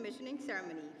significant commissioning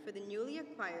ceremony for the newly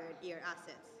acquired air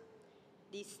assets.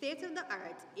 These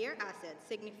state-of-the-art air assets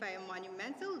signify a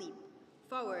monumental leap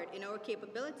forward in our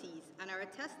capabilities and are a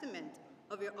testament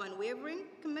of your unwavering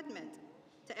commitment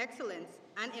to excellence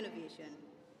and innovation.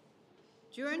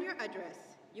 During your address,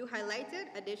 you highlighted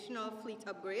additional fleet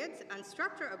upgrades and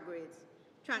structure upgrades,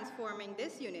 transforming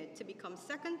this unit to become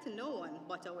second to no one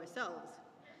but ourselves.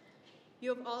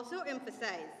 You have also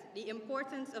emphasized the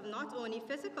importance of not only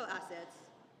physical assets,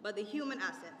 but the human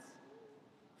assets.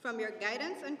 From your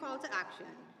guidance and call to action,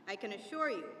 I can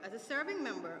assure you, as a serving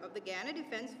member of the Guyana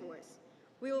Defense Force,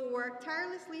 we will work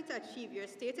tirelessly to achieve your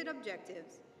stated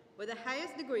objectives with the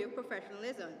highest degree of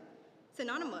professionalism,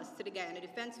 synonymous to the Guyana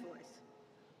Defense Force.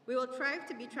 We will strive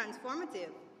to be transformative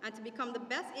and to become the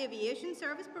best aviation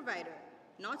service provider,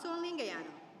 not only in Guyana,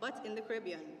 but in the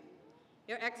Caribbean.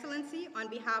 Your Excellency, on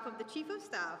behalf of the Chief of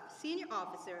Staff, senior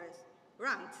officers,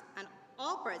 ranks, and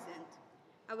all present,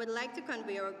 I would like to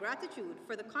convey our gratitude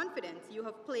for the confidence you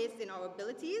have placed in our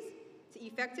abilities to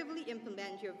effectively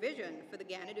implement your vision for the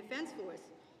Guyana Defense Force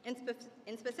in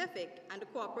specific and the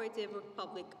Cooperative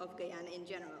Republic of Guyana in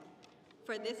general.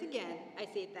 For this again, I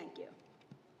say thank you.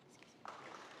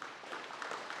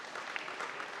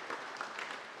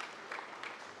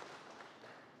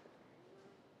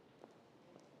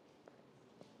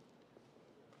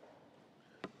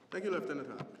 Thank you, Lieutenant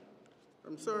Hack.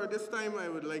 Sir, at this time I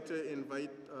would like to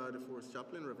invite the Force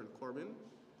Chaplain, Reverend Corbin,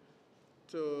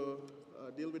 to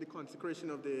deal with the consecration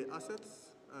of the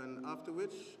assets, and after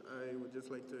which I would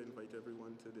just like to invite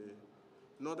everyone to the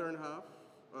northern half,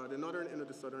 the northern end of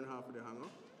the southern half of the hangar,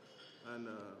 and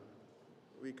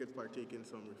we could partake in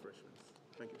some refreshments.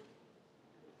 Thank you.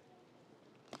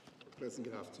 Pleasant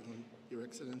good afternoon, Your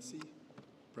Excellency,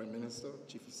 Prime Minister,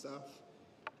 Chief of Staff,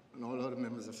 and all other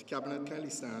members of the Cabinet. Kindly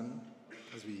stand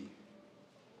as we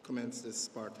commence this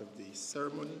part of the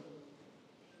ceremony.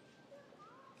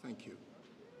 Thank you.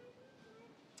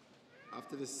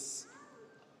 After this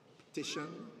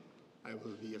petition, I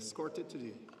will be escorted to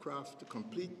the craft to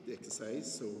complete the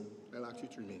exercise, so I'll ask you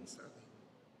to remain standing.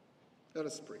 Let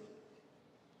us pray.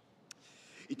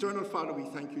 Eternal Father, we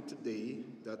thank you today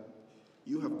that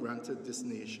you have granted this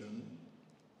nation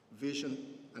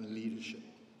vision and leadership.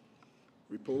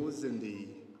 Repose in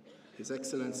His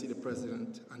Excellency the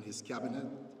President and his Cabinet,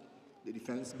 the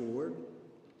Defense Board,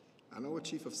 and our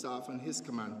Chief of Staff and his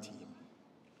command team,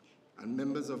 and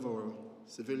members of our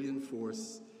civilian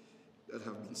force that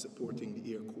have been supporting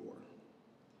the Air Corps.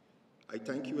 I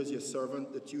thank you as your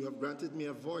servant that you have granted me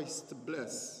a voice to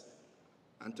bless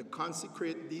and to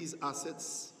consecrate these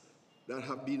assets that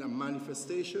have been a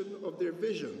manifestation of their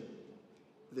vision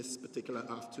this particular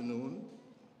afternoon,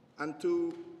 and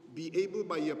to be able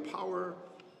by your power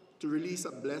to release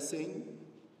a blessing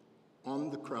on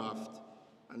the craft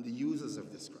and the users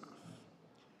of this craft.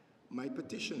 My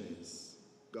petition is,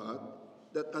 God,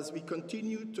 that as we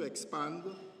continue to expand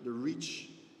the reach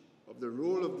of the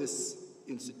role of this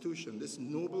institution, this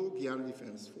noble Guyana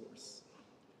Defense Force,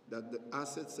 that the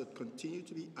assets that continue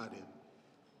to be added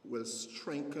will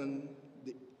strengthen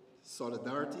the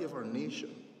solidarity of our nation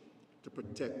to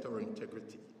protect our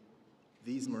integrity.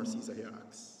 These mercies I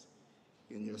ask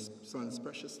in your Son's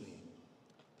precious name.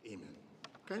 Amen.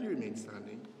 Kindly remain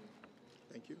standing.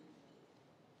 Thank you.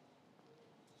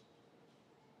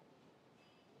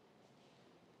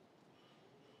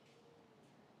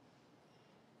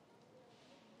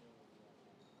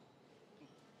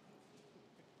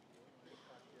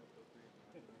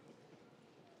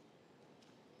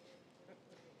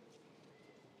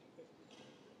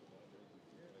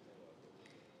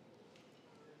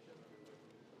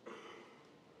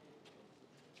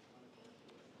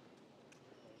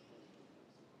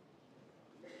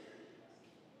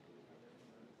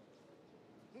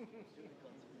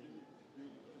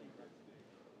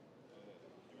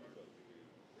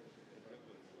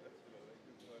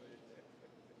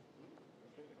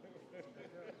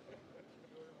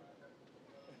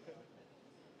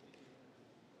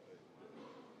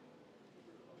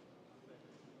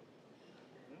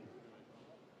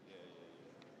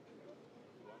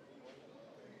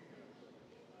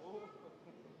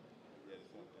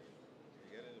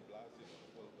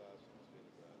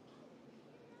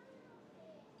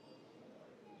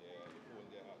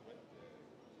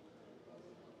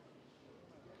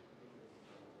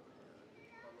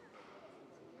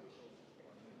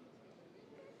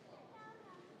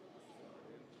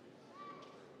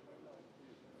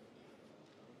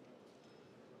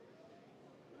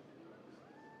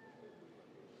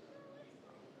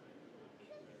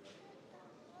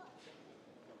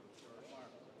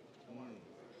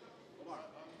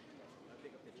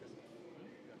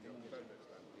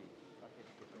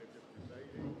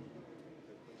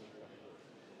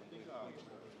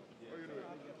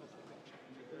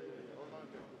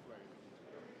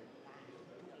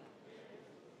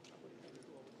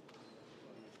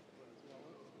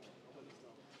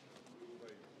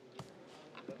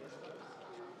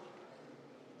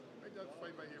 Just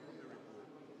find my here from the report.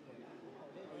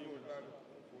 You were glad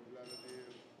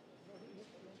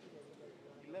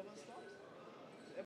 11 stops?